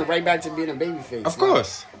 he went right back to being a babyface. Of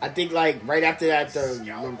course. I think like right after that,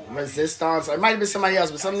 the Resistance, or it might have been somebody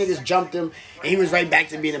else, but some niggas jumped him, and he was right back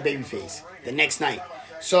to being a babyface the next night.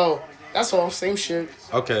 So that's all, same shit.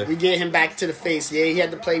 Okay. We get him back to the face. Yeah, he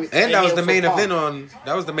had to play. And that was the main event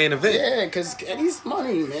That was the main event. Yeah, because Eddie's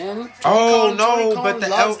money, man. Oh Tony no, Khan but the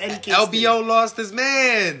loves Eddie Kingston. LBO lost his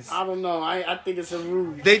mans. I don't know. I think it's a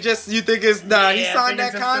ruse. You think it's nah? He Yeah, I signed think that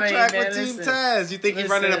it's a contract flame, with man. Team Listen. Taz. You think he's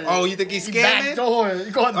running up? Oh, you think he's He scamming? backdoor.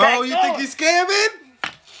 He going backdoor. Oh, you think he's scamming?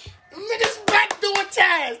 Niggas backdoor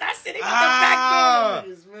Taz. I said they got the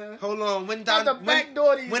backdoor niggas, man. Hold on. When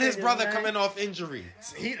his niggas, brother man. coming off injury?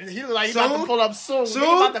 He look like he Soon? about to pull up soon. Soon? He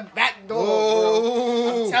about to backdoor,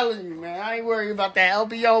 Oh. bro. I'm telling you, man. I ain't worried about that.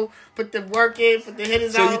 LBO, put the work in, put the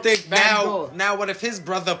hitters So out. you think backdoor. now what if his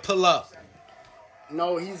brother pull up?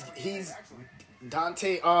 No, he's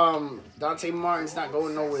Dante Martin's not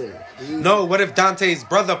going nowhere. No, what if Dante's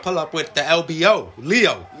brother pull up with the LBO,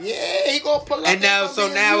 Leo? Yeah, he gonna pull up. And now, They gonna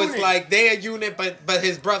be a now it's unit. like they're a unit, but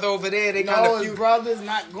his brother over there, they kind No, of his feud. brother's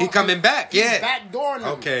not going. He coming back, He's yeah. backdooring him.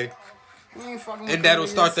 Okay, He ain't fucking with and that'll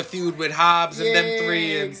Cornelius. start the feud with Hobbs and them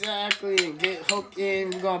three. And exactly. And get hooked in.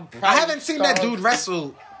 We're gonna. I haven't seen that dude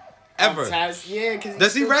wrestle ever. Taz, yeah, because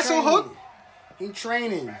Does he wrestle Hook? He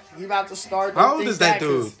training. He about to start. How old is that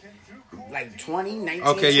dude? Like 20, 19,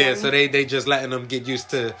 Okay, yeah. 20. So they just letting him get used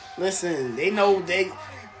to. Listen, they know they.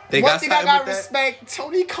 They One got thing I something gotta with that? respect,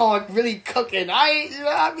 Tony Khan really cooking. I ain't, you know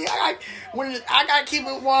what I mean? I gotta keep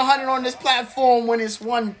it 100 on this platform when it's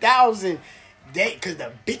 1,000. Cause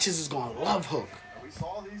the bitches is gonna love Hook.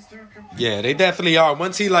 Yeah, they definitely are.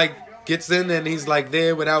 Once he like gets in and he's like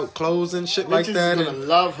there without clothes and shit like Bitches that, is gonna and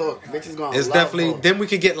love Hook. Bitches gonna it's love definitely. Hook. Then we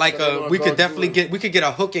could get like So they're a. gonna We go could definitely through get. We could get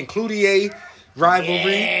a Hook and Cloutier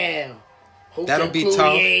rivalry. Yeah. Hook That'll and be Cloutier,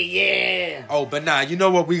 tough. Yeah. Oh, but nah, you know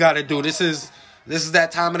what we gotta do? This is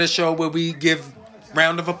that time of the show where we give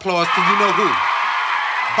round of applause to you know who?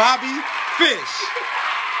 Bobby Fish.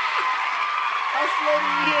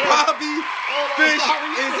 Bobby Fish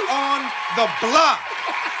is on the block.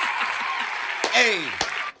 Hey,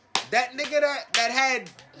 that nigga that had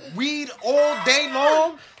weed all day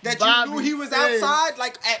long, that Bobby you knew he was Fish. outside,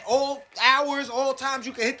 like at all hours, all times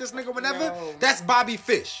you can hit this nigga whenever, Yo. that's Bobby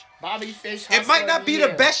Fish. Bobby Fish. It might not be the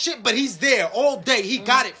best shit, but he's there all day. He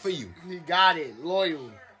got it for you. He got it.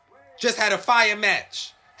 Loyal. Just had a fire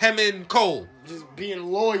match. Him and Cole. Just being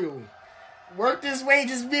loyal. Work this way,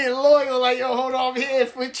 just being loyal. Like, yo, hold on here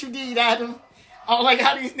for what you need, Adam. I don't like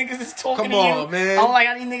how these niggas is talking Come to you. on, man. I don't like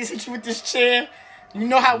how these niggas hit you with this chair. You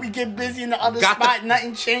know how we get busy in the other spot,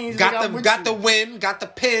 nothing changed. Got the win, got the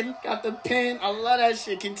pin. Got the pin. I love that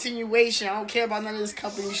shit. Continuation. I don't care about none of this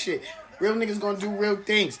company shit. Real niggas gonna do real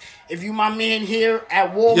things. If you my man here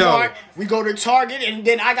at Walmart, we go to Target, and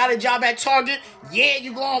then I got a job at Target. Yeah, we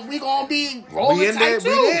gonna be rolling We in there, tight too.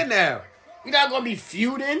 we there now. We not gonna be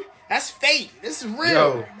feuding. That's fate. This is real.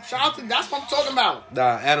 Yo. Shout out to that's what I'm talking about.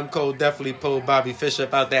 Nah, Adam Cole definitely pulled Bobby Fish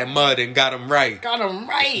up out that mud and got him right. Got him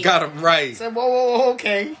right. Got him right. Said, whoa,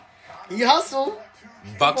 okay. He hustled.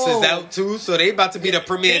 Bucks Whoa. is out too, so they about to be the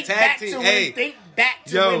premier Think tag back team. to Hey, think back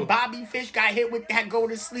to Yo. when Bobby Fish got hit with that go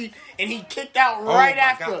to sleep and he kicked out Oh right my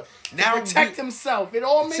after God. to Now protect himself. It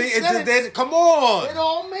all makes see, sense. come on. It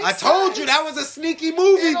all makes I told you sense. that was a sneaky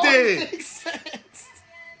move he It all did. makes sense.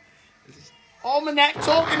 Almanac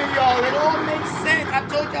talking to y'all. It all makes sense. I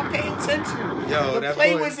told y'all pay attention. Yo, the that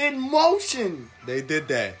play boy- was in motion. They did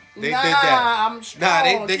that. They Nah, did that. I'm strong. Nah,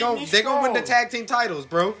 they Keep gon' me they gonna win the strong. tag team titles,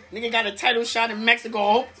 bro. Nigga got a title shot in Mexico.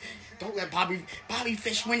 Hope don't let Bobby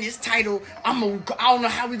Fish win this title. I don't know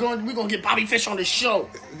how we gonna get Bobby Fish on the show.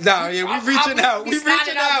 Nah, yeah, we reaching out. We sliding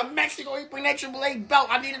reaching out. to Mexico. He bring that Triple A belt.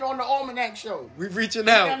 I need it on the Almanac show. We reaching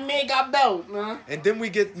That out. man got belt, man. And then we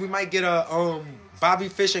might get a Bobby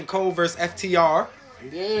Fish and Cole versus FTR.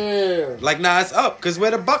 Yeah. Like, nah, it's up because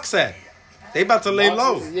where the Bucks at? They about to lay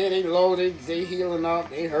low. Yeah, they low. They healing up.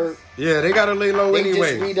 They hurt. Yeah, they gotta lay low They anyway.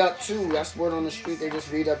 just read up too. That's word on the street. They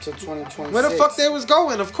just read up to 2026. Where the fuck they was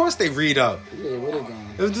going? Of course they read up. Yeah, where they going?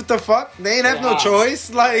 What the fuck? They ain't have They no high. choice.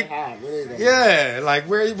 Like, Where they going? yeah, like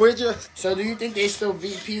where'd you? So do you think they still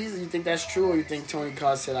VPs? You think that's true, or you think Tony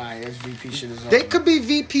Khan said, "Alright, this VP shit is over"? They could be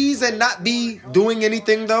VPs and not be doing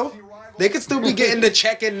anything though. They could still be getting the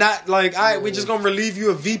check and not like, all right, we're just gonna relieve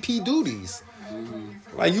you of VP duties.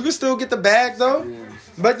 Like you can still get the bag though.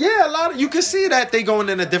 But yeah, you can see that they going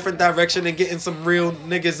in a different direction and getting some real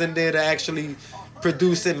niggas in there to actually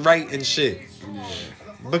produce and write and shit.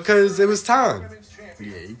 Because it was time.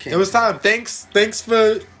 Yeah, you can't. It was time. Thanks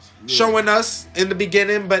for showing us in the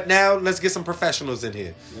beginning, but now let's get some professionals in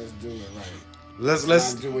here. Let's do it right.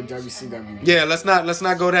 Let's do what WCW. Yeah, let's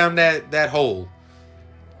not go down that hole.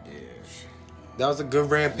 Yeah. That was a good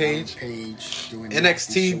rampage. Doing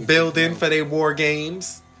NXT building for their war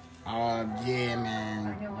games. Yeah,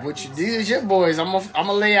 man. These is your boys. I'm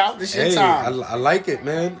gonna lay out this shit Hey, time. I like it,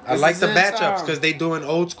 man. I like the matchups because they doing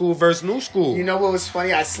old school versus new school. You know what was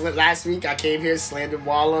funny? Last week I came here, slandered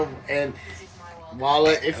Waller, and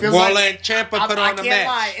Waller. It feels Waller like and Ciampa put on a match. I can't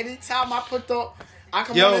lie. Anytime I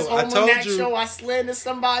come Yo, on this I old told Mac you. show, I slander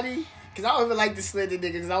somebody because I don't even like to slander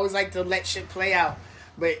niggas. I always like to let shit play out,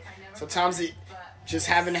 but sometimes it just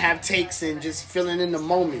having to have takes and just feeling in the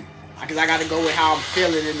moment. Because I got to go with how I'm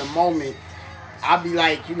feeling in the moment. I'll be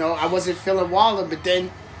like, I wasn't feeling Waller, but then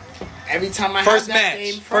every time I First had that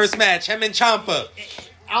game... First match, him and Ciampa.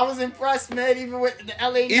 I was impressed, man, even with the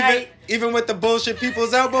LA Knight. Even with the bullshit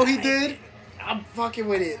people's elbow he did. I'm fucking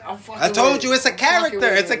with it. I told you it's a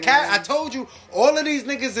character. It's a character. I told you all of these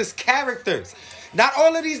niggas is characters. Not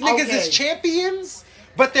all of these niggas is champions,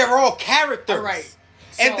 but they're all characters. All right.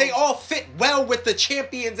 And they all fit well with the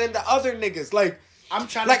champions and the other niggas. Like... I'm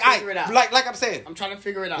trying to figure it out. Like I'm saying. I'm trying to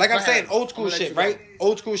figure it out. Like I'm saying, old school shit, right?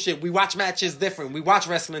 Old school shit. We watch matches different. We watch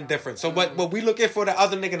wrestling different. So what we looking for, the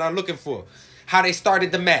other nigga not looking for. How they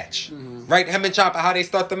started the match. Right? Him and Ciampa, how they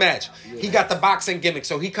start the match. Yeah. He got the boxing gimmick.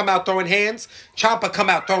 So he come out throwing hands. Ciampa come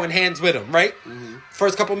out throwing hands with him, right?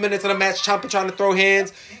 First couple minutes of the match, Ciampa trying to throw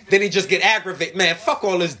hands. Then he just get aggravated. Man, fuck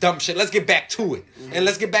all this dumb shit. Let's get back to it. And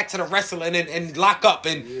let's get back to the wrestling and lock up.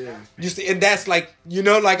 And you see, and that's like,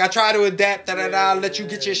 like I try to adapt, let you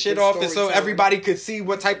get your shit off. And so everybody could see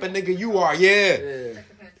what type of nigga you are. Yeah.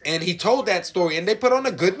 And he told that story. And they put on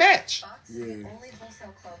a good match. Yeah.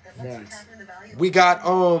 Nice. We got,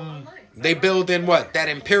 they build in what? That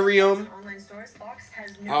Imperium.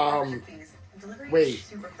 Wait,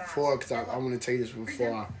 because I want to tell you this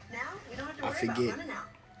before I forget.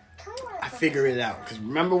 I figure it out. Because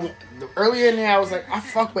remember, earlier in there, I was like, I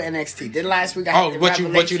fuck with NXT. Then last week, I had what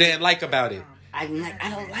you didn't like about it? I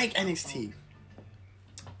don't like NXT.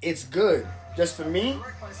 It's good. Just for me,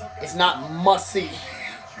 it's not must-see.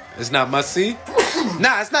 It's not must-see?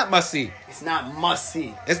 Nah, it's not must-see. It's not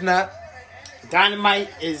must-see. It's not. Dynamite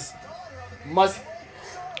is must...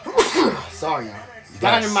 Sorry, y'all.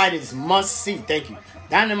 Dynamite is must-see. Thank you.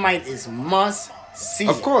 Dynamite is must-see.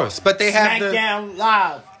 Of course, but they have SmackDown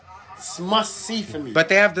Live. It's must-see for me. But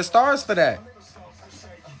they have the stars for that.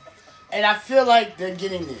 And I feel like they're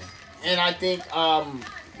getting there. And I think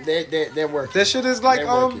they're working. This shit is like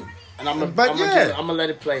and I'm gonna let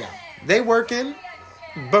it play out. They working.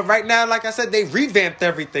 But right now, like I said, they revamped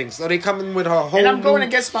everything. So they coming with a whole And I'm going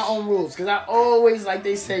against my own rules. Because I always, like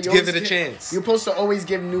they say... Give it a chance. You're supposed to always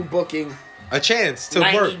give new booking... A chance to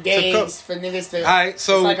 90 work. days for niggas to... All right,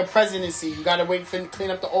 so... It's like a presidency. You got to wait for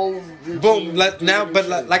clean up the old routine. Boom.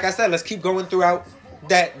 Like I said, let's keep going throughout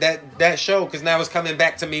that show. Because now it's coming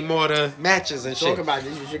back to me more to matches and shit. Talk about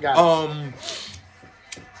this. You should got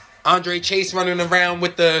Andre Chase running around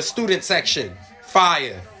with the student section.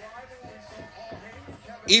 Fire.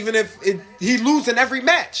 Even if he losing every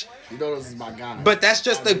match. You know this is my guy. But that's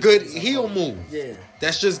just a good heel move. Yeah.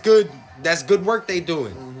 That's just good. That's good work they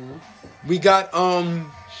doing. Mm-hmm. We got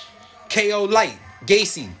KO Light,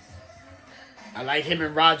 Gacy. I like him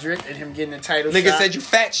and Roderick and him getting the title Nigga shot. said you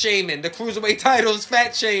fat shaming. The cruiserweight title is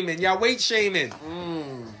fat shaming. Y'all weight shaming.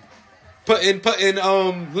 Putting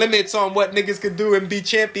limits on what niggas could do and be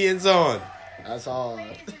champions on. That's all.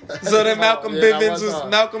 So then Malcolm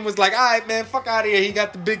was like, all right, man, fuck out of here. He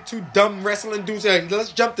got the big two dumb wrestling dudes here.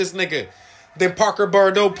 Let's jump this nigga. Then Parker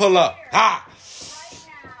Bordeaux pull up. Ha!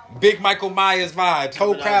 Big Michael Myers vibes.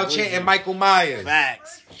 Whole crowd chanting Michael Myers.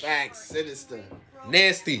 Facts. Sinister.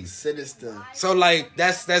 Nasty. Sinister. So like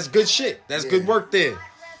that's good shit. That's good work there.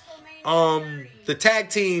 The tag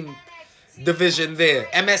team division there.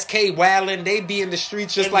 MSK wildin', they be in the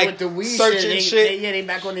streets just like searching shit. They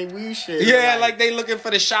back on their weed shit. Yeah, like they looking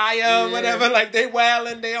for the Shire or whatever. Like they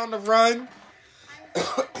wildin', they on the run.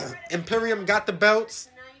 Imperium got the belts.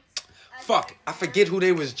 Fuck, I forget who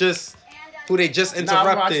they just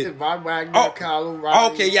interrupted. Von Wagner, Kyle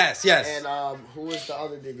O'Reilly. Okay, yes. And who was the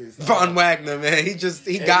other niggas? Von Wagner, man. He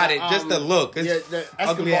got it. Just the look. His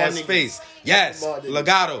ugly ass face. Yes.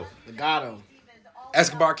 Legado.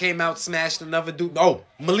 Escobar came out, smashed another dude. Oh,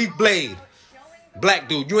 Malik Blade. Black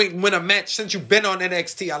dude, you ain't win a match since you been on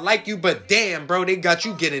NXT. I like you, but damn, bro, they got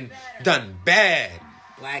you getting done bad.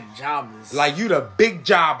 Black jobbers. Like, you the big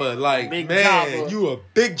jobber. Like, Big man, jobber. you a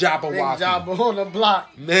big jobber Big walking. jobber on the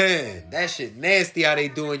block. Man, that shit nasty how they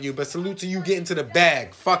doing you. But salute to you getting to the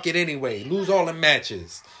bag. Fuck it anyway. Lose all the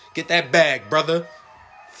matches. Get that bag, brother.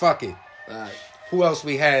 Fuck it. Right. Who else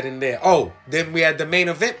we had in there? Oh, then we had the main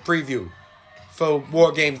event preview for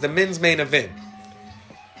War Games, the men's main event.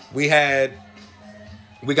 We got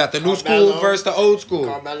the new school versus the old school.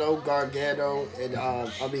 Carmelo Gargano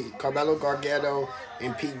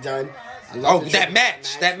and Pete Dunne. I Oh, love the that triple match.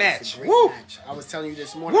 threat That It match. was a great Woo. match. I was telling you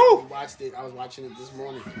this morning. Woo. We watched it. I was watching it this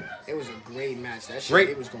morning. It was a great match. That shit, Great.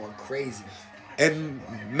 it was going crazy. And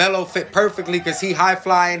Melo fit perfectly because he high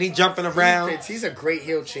flying, he jumping around. He's a great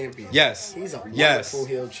heel champion. Yes. He's a wonderful Yes.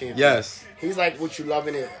 heel champion. Yes. He's like what you love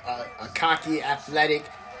in it. A cocky, athletic.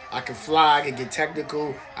 I can fly. I can get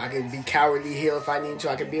technical. I can be cowardly heel if I need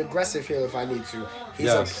to. I can be aggressive heel if I need to. He's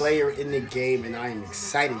Yes. a player in the game, and I am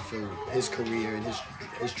excited for his career and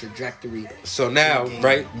his trajectory. So now, in the game.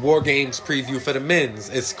 right, War Games preview for the men's.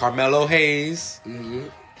 It's Carmelo Hayes, Mm-hmm.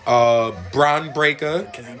 Braun Breaker.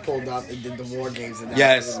 Because he pulled up and did the War Games announcement.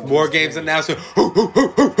 Yes, War Games announcer.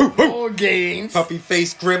 War Games. Puppy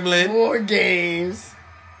face gremlin. War Games.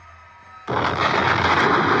 Who Where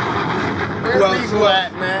else? Regal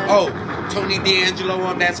at, man? Oh, Tony D'Angelo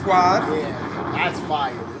on that squad. Yeah, that's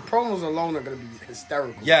fire. The promos alone are going to be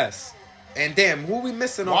hysterical. Yes. And damn, who we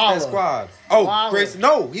missing off Waller. that squad? Oh, Waller. Grayson.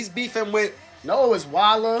 No, he's beefing with. No, it's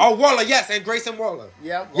Waller. Oh, Waller, yes, and Grayson Waller.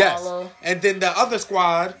 Yep, Yes. Waller. And then the other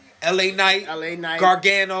squad, LA Knight,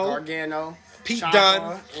 Gargano, Pete Ciampa,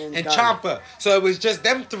 Dunne, and Dunne. Ciampa. So it was just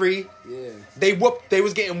them three. Yeah. They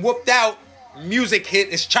was getting whooped out. Music hit.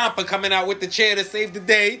 It's Ciampa coming out with the chair to save the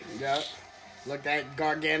day. Yep. Look at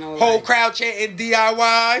Gargano. Whole like, crowd chanting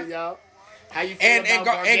DIY. Yep. How you feel And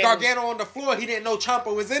about Gargano on the floor. He didn't know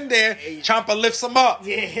Ciampa was in there. Ciampa lifts him up.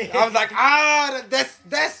 Yeah. I was like,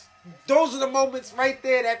 that's those are the moments right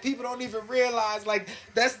there that people don't even realize. Like,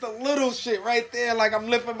 that's the little shit right there. Like, I'm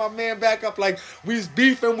lifting my man back up. Like, we was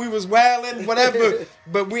beefing, we was wailing, whatever.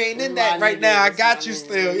 But we ain't in that My right now. I nigga, got my you nigga.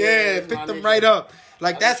 still. Yeah, Yeah, my pick them nigga. right up.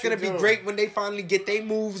 Like, That's that's going what to you be do. great when they finally get their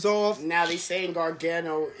moves off. Now they saying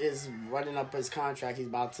Gargano is running up his contract. He's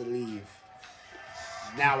about to leave.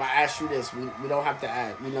 Now I ask you this: we don't have to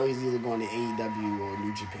ask. We know he's either going to AEW or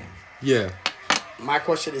New Japan. Yeah. My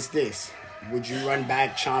question is this: would you run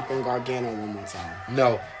back Ciampa and Gargano one more time?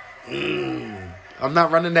 No. I'm not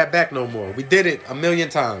running that back no more. We did it a million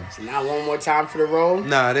times. Now one more time for the road?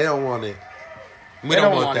 Nah, they don't want it. We They don't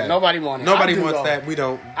don't want want it. that. Nobody want it. Nobody I do, wants though. that. We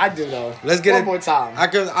don't. I do though. Let's get one it more time.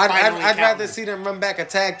 I'd Finally rather count. see them run back a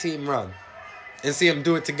tag team run and see them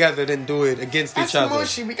do it together than do it against That's each other.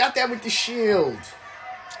 mushy. We got that with the Shield.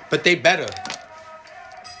 But they better.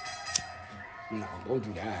 No, don't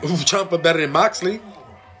do that. Ciampa better than Moxley,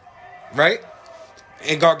 right?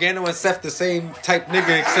 And Gargano and Seth the same type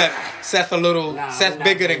nigga, except Seth Nah,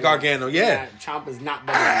 bigger than Gargano. Yeah. Ciampa's not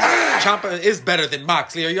better than that. Ciampa is better than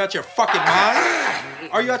Moxley. Are you out your fucking mind?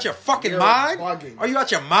 Are you out your fucking You're mind? bugging. Are you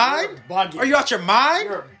out your mind? You're bugging. Are you out your mind?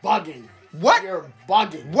 You're bugging. What? You're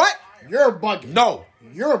bugging. What? You're bugging. No.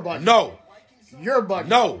 You're bugging. No. You're bugging.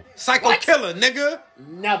 No. Psycho What? killer, nigga.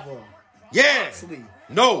 Never. Yeah. Moxley.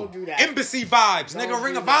 No. Don't do that. Embassy vibes, Don't nigga.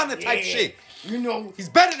 Ring do of that. Honor type Yeah. shit. You know. He's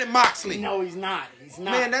better than Moxley. No, he's not. He's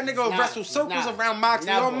not. Man, that nigga He's will not. wrestle He's circles not. around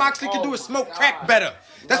Moxley. Never. All Moxley can do Oh is smoke my crack God. better.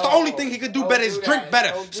 That's the No. only thing he can do Don't better do is that. drink better,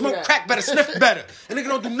 Don't do smoke that. crack better, sniff better. And nigga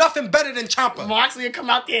don't do nothing better than Ciampa. Moxley would come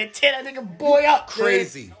out there and tear that nigga boy up. man.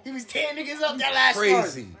 Crazy. He was tearing niggas up that last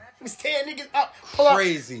Crazy. run. He was tearing niggas up. Pull up.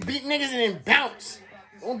 Crazy. Beat niggas and then bounce.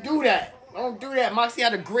 Don't do that. Don't do that. Moxley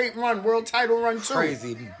had a great run, world title run too.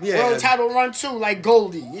 Crazy. Yeah. World title run too, like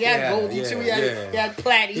Goldie. He had Yeah, Goldie yeah, too. He yeah. had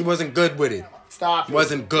Platty. He wasn't good with it. Stop it.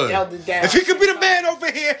 Wasn't good. Held it down. If he could be the man over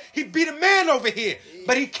here, he'd be the man over here.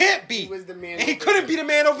 But he can't be. He was the man and he over couldn't here. be the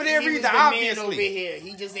man over there He was either, the man obviously. over here.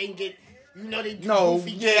 He just ain't get. You know they do No,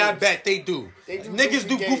 goofy yeah, I games. bet they do. They do Niggas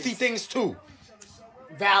do goofy goofy games. things too.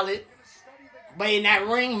 Valid. But in that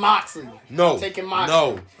ring, Moxley. No, I'm taking Moxley.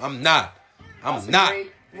 no, I'm not. That's I'm a not.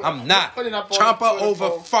 great- I'm not. Put it up on Ciampa the Twitter over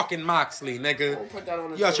poll. fucking Moxley, nigga. We'll put that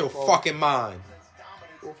on the You out Twitter your poll. fucking mind.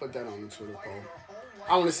 We'll put that on the Twitter poll.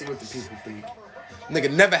 I want to see what the people think. Nigga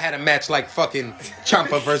never had a match like fucking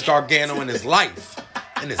Ciampa versus Gargano in his life.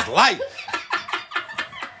 In his life.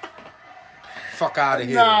 Fuck out of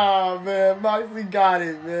here. Nah, man. Moxley got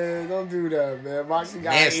it, man. Don't do that, man. Moxley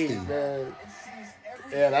got Nasty. it, man.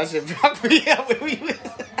 Yeah, that shit fucked me up when we went.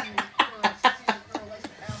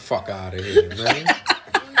 Fuck out of here, man.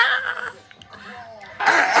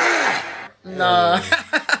 Nah.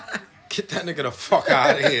 Get that nigga the fuck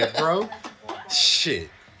out of here, bro. Shit.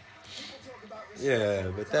 Yeah,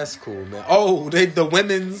 but that's cool, man. Oh, the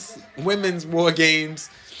women's war games.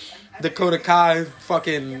 Dakota Kai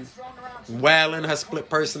fucking wailing her split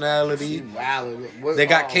personality. They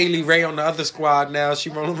got Kaylee Ray on the other squad now. She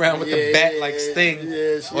rolling around with the bat like Sting.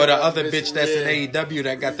 Or the other bitch that's in AEW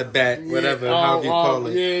that got the bat, whatever, however you call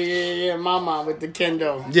it. Yeah, Mama with the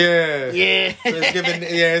kendo. Yeah. So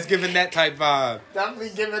it's giving that type vibe.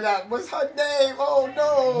 Definitely giving up. What's her name? Oh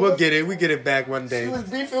no. We'll get it. We get it back one day. She was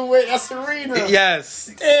beefing with Serena.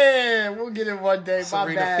 Yes. Yeah, we'll get it one day. Serena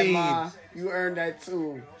My bad, Fiend. Ma. You earned that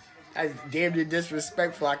too. That's damn near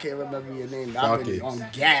disrespectful. I can't remember your name. Fuck I've been it. on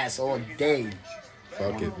gas all day.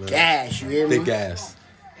 Fuck it, man. Gas, you hear me? Big gas.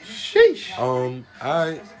 Sheesh.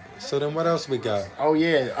 Alright. So then what else we got? Oh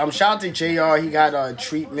yeah. Shout out to JR. He got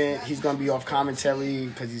treatment. He's gonna be off commentary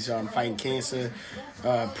because he's fighting cancer.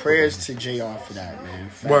 Prayers to JR for that, man.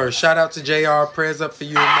 Facts. Word. Shout out to JR. Prayers up for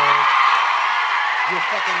you, man. You're a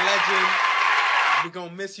fucking legend. We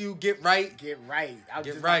gonna miss you. Get right. Get right. I was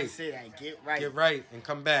Get just right. about to say that. Get right. Get right and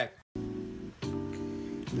come back.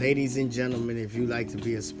 Ladies and gentlemen, if you'd like to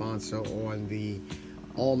be a sponsor on the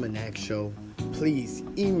Almanac Show, please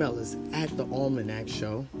email us at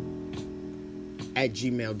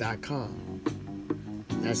thealmanacshow@gmail.com.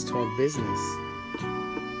 Let's talk business.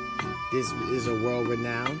 This is a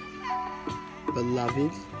world-renowned,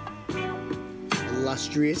 beloved,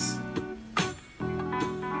 illustrious,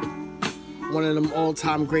 one of them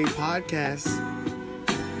all-time great podcasts,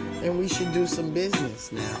 and we should do some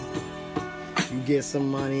business now. You get some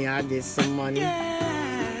money, I get some money.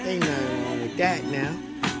 Ain't nothing wrong with that now.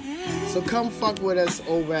 So come fuck with us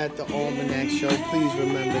over at the Almanac Show. Please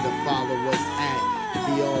remember to follow us at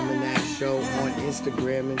the Almanac Show on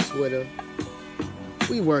Instagram and Twitter.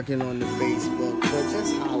 We working on the Facebook, but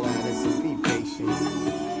just holler at us and be patient.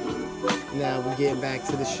 Now we're getting back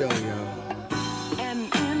to the show, y'all.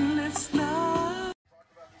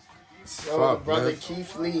 So, Fuck, brother man.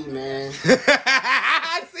 Keith Lee, man.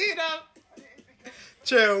 I see them.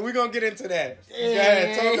 Chill, we're gonna get into that. Go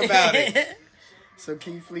ahead, talk about it. So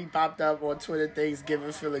Keith Lee popped up on Twitter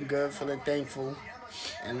Thanksgiving, feeling good, feeling thankful.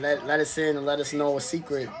 And let us in and let us know a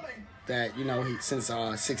secret that, he since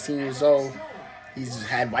 16 years old, he's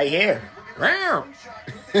had white hair. Wow.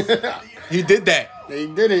 He did that. He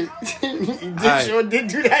did it. Sure did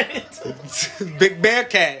do that. Big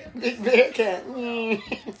Bearcat. Big Bearcat.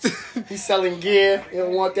 He's selling gear. You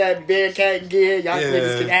don't want that Bearcat gear. Y'all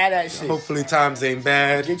niggas can have that shit. Hopefully times ain't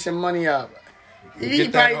bad. Get your money up. He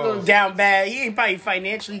Get probably that a little off. down bad. He ain't probably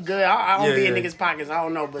financially good. I don't be in Yeah. niggas' pockets. I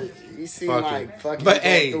don't know, but he seemed Fuck like it. fucking But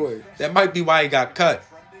going hey, through it. that might be why he got cut.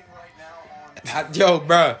 Yo,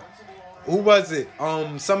 bruh. Who was it?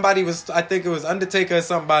 Somebody was, I think it was Undertaker or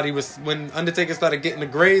somebody was, when Undertaker started getting the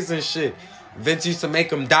grays and shit, Vince used to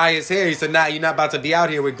make him dye his hair. He said, nah, you're not about to be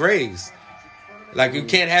out here with grays. Like, you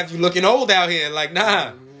can't have you looking old out here. Like,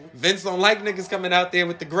 nah. Vince don't like niggas coming out there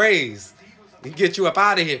with the grays. He'll get you up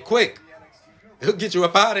out of here quick. He'll get you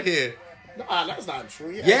up out of here. Nah, that's not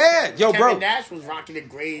true. Yeah, yo, Kevin bro. Nash was rocking the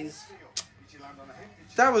grays.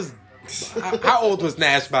 That was, how old was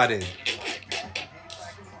Nash by then?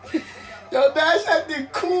 Yo, Nash had the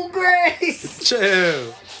cool grays.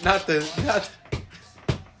 Chill. Not nah.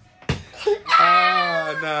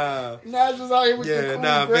 Nash was out here with the Yeah, cool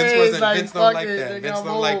nah, grays. Vince wasn't. Like, Vince don't fuck like it, that. nigga, Vince I'm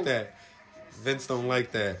don't like old. that. Vince don't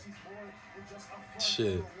like that.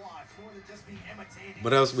 Shit.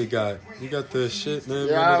 What else we got? You got the shit, man.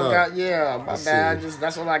 Yeah, Run it up. my Let's bad. see.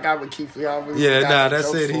 That's all I got with Keith Lee. I really Yeah, got nah, no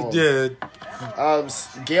that's jokes it. He for him.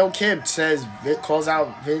 did. Gail Kim says, calls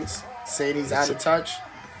out Vince, saying he's out of touch.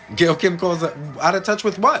 Gail Kim calls out of touch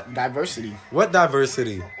with what? Diversity. What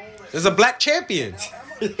diversity? There's a black champion.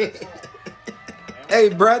 Hey,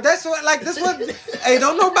 bro, that's what, like, this what, hey,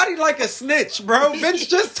 don't nobody like a snitch, bro. Vince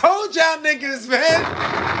just told y'all niggas, man.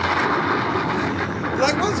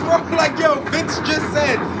 Like, what's wrong? Like, yo, Vince just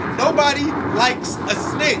said nobody likes a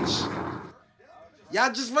snitch.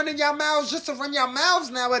 Y'all just running your mouths just to run your mouths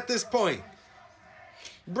now at this point.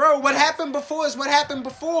 Bro, what happened before is what happened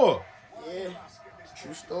before. Yeah,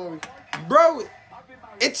 true story. Bro,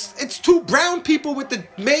 it's two brown people with the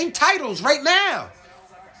main titles right now.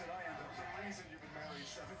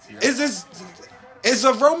 Is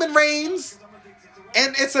a Roman Reigns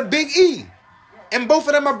and it's a Big E. And both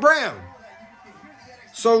of them are brown.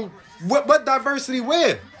 So what diversity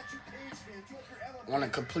where? On a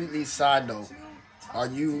completely side note, are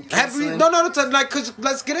you Have we canceling? no like cause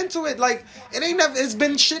let's get into it. Like it ain't never it's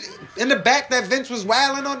been shit in the back that Vince was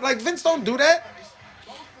wilding on. Like Vince don't do that.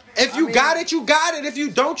 If you got it, you got it. If you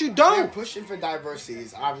don't, you They're don't. pushing for diversity.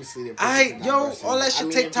 Is obviously they're pushing for Yo, diversity. all that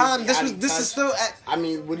shit take time. This is still. I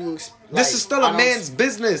mean, what do you? This is still a man's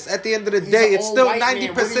business. At the end of the He's day, an it's old still white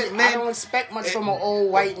 90% I man. don't expect much from an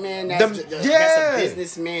old white man that's a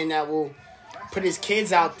businessman that will put his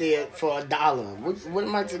kids out there for $1. What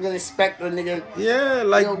am I gonna expect a nigga? Yeah,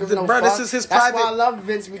 like, this is his That's private. why I love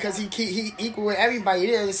Vince, because he equal with everybody.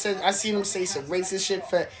 Yeah, I seen him say some racist shit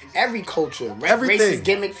for every culture. Everything. Racist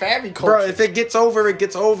gimmick for every culture. Bro, if it gets over, it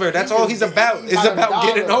gets over. That's all he's about. It's about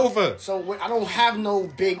getting over. So I don't have no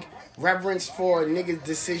big reverence for a nigga's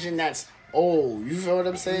decision that's old. You feel what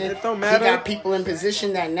I'm saying? It don't matter. He got people in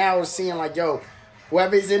position that now are seeing like, yo,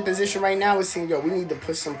 whoever is in position right now is saying, yo, we need to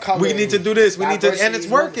put some color. We need to do this. We need to, and Diversity it's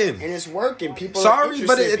is working. And it's working. People Sorry, are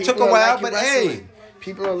but interested. it took People a are while, liking but wrestling. hey.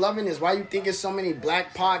 People are loving this. Why you think there's so many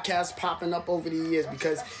black podcasts popping up over the years?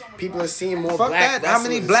 Because people are seeing more Fuck black that. How wrestlers.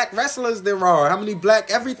 many black wrestlers there are? How many black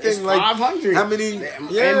everything? It's like 500. How many? And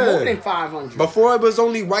Yeah. more than 500. Before it was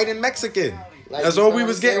only white and Mexican. Like, That's you all know we what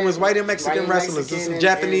was I'm getting saying? was white and Mexican White and wrestlers Mexican and some and-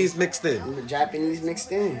 Japanese and- mixed in. And the Japanese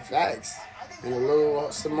mixed in. Facts. And a little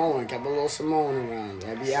Samoan. Kept a little Samoan around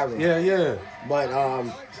every era. Yeah.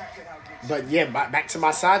 But yeah, back to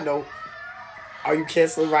my side note. Are you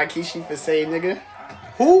canceling Rikishi for saying nigga?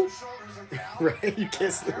 Who? Right? You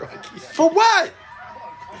canceling Rikishi. For what?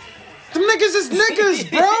 Them niggas is niggas,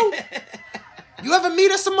 bro. You ever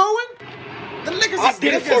meet a Samoan? Them niggas I is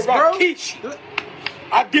did it for niggas, bro. Rikishi.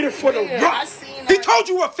 I did it for the Yeah, I Rock. seen He that. told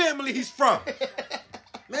you what family he's from.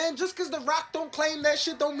 Man, just because The Rock don't claim that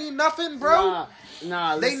shit don't mean nothing, bro.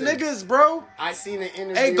 Nah, They listen. niggas, bro. I seen an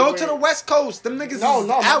interview. Hey, go with, to the West Coast. Them niggas No, is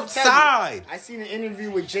let me tell you. outside. I seen an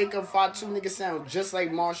interview with Jacob Fatu. Nigga sound just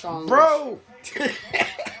like Marshawn Lynch. Bro,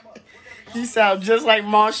 He sound just like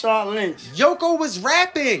Marshawn Lynch. Yoko was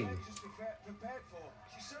rapping.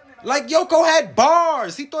 Like, Yoko had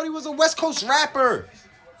bars. He thought he was a West Coast rapper.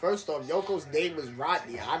 First off, Yoko's name was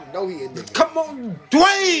Rodney. I know he a nigga. Come on,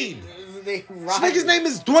 Dwayne. His name This Rodney. nigga's name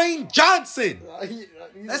is Dwayne Johnson. He's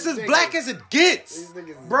That's a as nigga. black as it gets. These niggas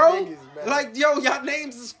is Bro, niggas, man. like, yo, y'all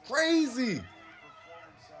names is crazy.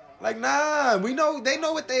 Like, nah, we know, they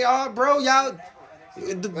know what they are, bro. Y'all, Rest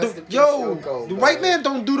in peace, yo, Yoko, the man. white man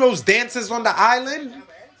don't do those dances on the island.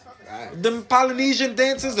 Right. Them Polynesian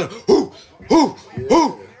dances, the whoo.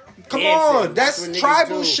 Come Dancing. on, that's what niggas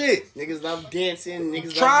tribal do. shit. Niggas love dancing. Niggas love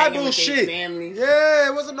hanging Tribal with shit. their family. Yeah,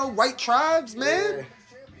 it wasn't no white tribes, man. Yeah.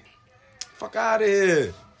 Fuck out of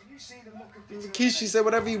here. Kishi said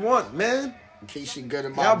whatever he want, man. Keisha good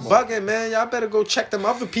about Y'all boy. bugging, man. Y'all better go check them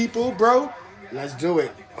other people, bro. Let's do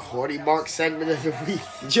it. Horty Mark segment of the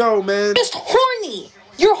week. Yo, man. Just horny.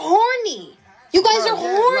 You're horny. You guys Bro, are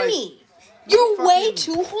yeah, horny. You're fucking way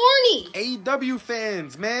too horny. AEW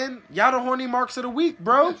fans, man. Y'all the horny marks of the week,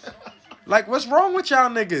 bro. Like, what's wrong with y'all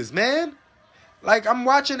niggas, man? Like, I'm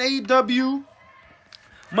watching AEW.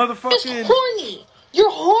 Just Motherfucking. horny. You're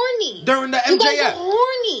horny. During the You guys are MJF.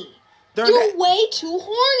 horny. During You're the- way too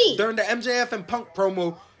horny. During the MJF and Punk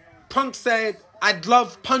promo, Punk said, I'd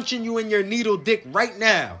love punching you in your needle dick right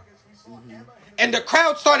now. And the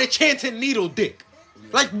crowd started chanting needle dick.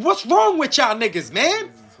 Like, what's wrong with y'all niggas,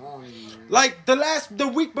 man? Like,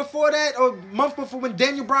 the week before that, or month before when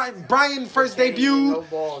Daniel Bryan first Kenny debuted, No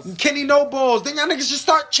Balls. Kenny No Balls, then y'all niggas just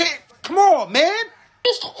start chanting. Come on, man.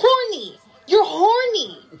 Just horny. You're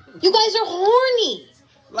horny. You guys are horny.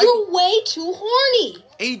 Like- You're way too horny.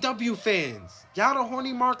 AEW fans, y'all the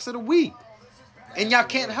horny marks of the week. And y'all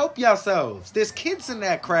can't help yourselves. There's kids in that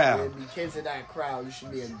There crowd. be kids in that crowd. You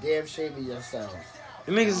should be a damn shame of yourselves.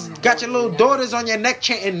 And niggas got your little daughters on your neck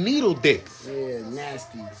chanting needle dick. Yeah,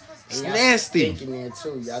 nasty. It's And y'all nasty. Stink in there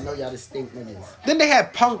too. Y'all know y'all the stink niggas. Then they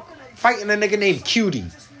had Punk fighting a nigga named Cutie.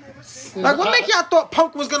 Like, what make y'all thought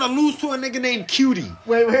Punk was gonna lose to a nigga named Cutie?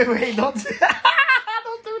 Wait, don't do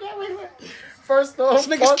don't do that. Wait. First off,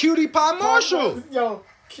 This nigga's Cutie Pie Marshall. Yo,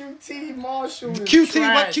 QT Marshall. Is QT,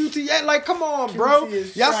 trash. what QT? Yeah, like, come on, bro. QT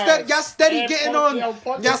is Y'all trash. steady And getting Punk, on. yo,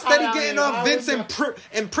 Punk Y'all is steady hot out getting here. on Why Vince would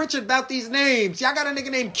and Pritchard about these names. Y'all got a nigga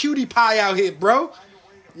named Cutie Pie out here, bro.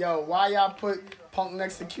 Yo, why y'all put Punk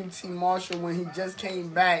next to QT Marshall when he just came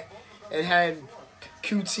back and had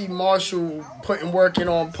QT Marshall putting working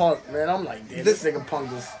on Punk, man? I'm like, damn, this nigga Punk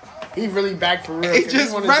he really back for real. He 'cause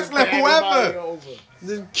just wanna wrestling put everybody whoever. over.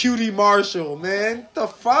 The Cutie Marshall, man. The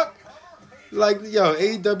fuck? Like, yo,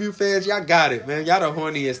 AEW fans, y'all got it, man. Y'all the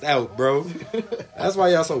horniest out, bro. That's why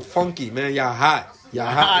y'all so funky, man. Y'all hot. Y'all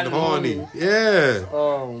hot and horny. Yeah.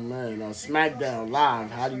 Oh man, on SmackDown Live,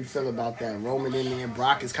 how do you feel about that? Roman in there,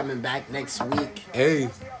 Brock is coming back next week. Hey,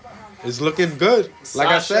 It's looking good. Like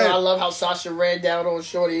I Sasha, said. I love how Sasha ran down on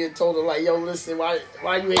Shorty and told her, like, yo, listen, why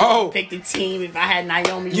you ain't pick the team if I had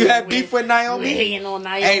Naomi? You had beef with Naomi? You hating on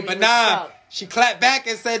Naomi. Hey, but nah. She clapped back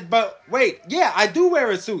and said, but wait, yeah, I do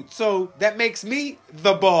wear a suit. So that makes me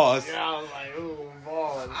the boss. Yeah, I was like, ooh,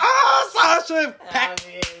 boss. Ah, Sasha.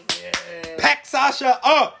 Pack Sasha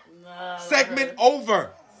up. Segment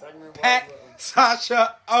over. Pack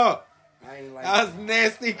Sasha up. That was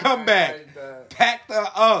nasty comeback. Packed her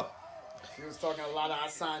up. She was talking a lot of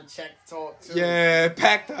Hassan check talk, too. Yeah,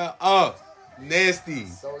 packed her up. Nasty.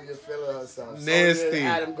 Sonya feeling herself. Nasty. Sonya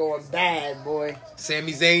Adam going bad, boy.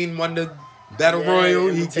 Sami Zayn won the Battle Royal.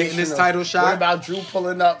 He getting his title shot. What about Drew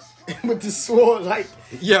pulling up with the sword? Like,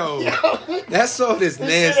 yo, that sword is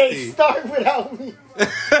nasty. This shit ain't start without me.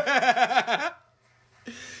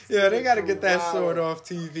 Yeah, they gotta get that sword off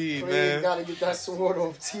TV, man. They gotta get that sword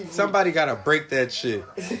off TV. Somebody gotta break that shit.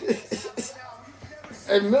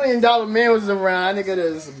 $1 Million Man was around. That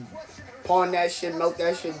nigga just pawn that shit, melt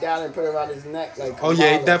that shit down, and put it around his neck. Like, oh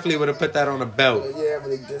yeah, he definitely would have put that on a belt. Yeah,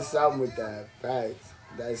 but he did something with that. Facts.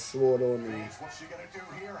 That sword on me.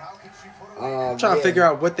 I'm trying to figure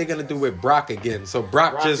out what they're gonna do with Brock again. So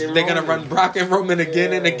Brock they're gonna run Brock and Roman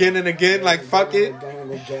again and again and again. Yeah, like fuck it.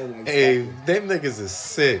 Again, hey, them niggas is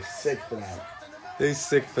sick. Sick for that. They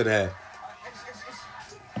sick for that.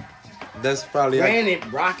 That's probably granted.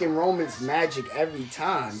 Brock and Roman's magic every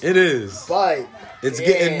time. It is, but it's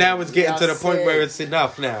getting to the point where it's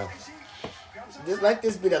enough now. Just let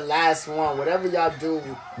this be the last one. Whatever y'all do.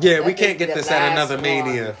 Yeah, we can't get this at another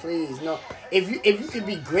Mania. Please, no. If you could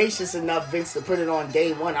be gracious enough, Vince, to put it on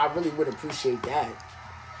day one, I really would appreciate that.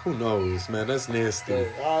 Who knows, man? That's nasty.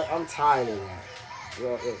 Yeah, I'm tired of that.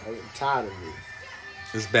 I'm tired of it.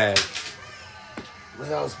 It's bad. What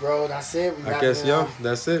else, bro? That's it. I guess,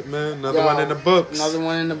 that's it, man. Another one in the books. Another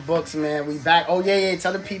one in the books, man. We back. Oh, yeah.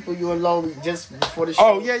 Tell the people you and Lo just before the show.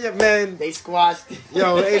 Oh, yeah, man. They squashed it.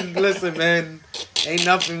 Yo, hey, listen, man. Ain't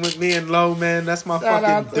nothing with me and Lo, man. That's my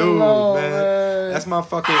fucking dude, Lo, man. That's my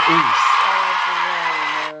fucking oops.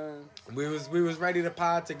 We was ready to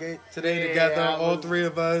pod today together, all three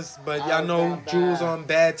of us. But y'all know Jules on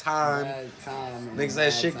bad time. Niggas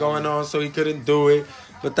had shit going on, so he couldn't do it.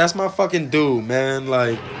 But that's my fucking dude, man.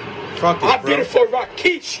 Like, fuck it, bro. I did it for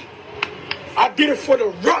Rikishi. I did it for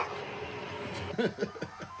The Rock.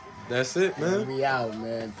 That's it, man. We out,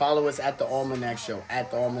 man. Follow us at The Almanac Show.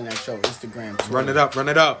 At The Almanac Show. Instagram. Twitter. Run it up. Run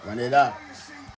it up.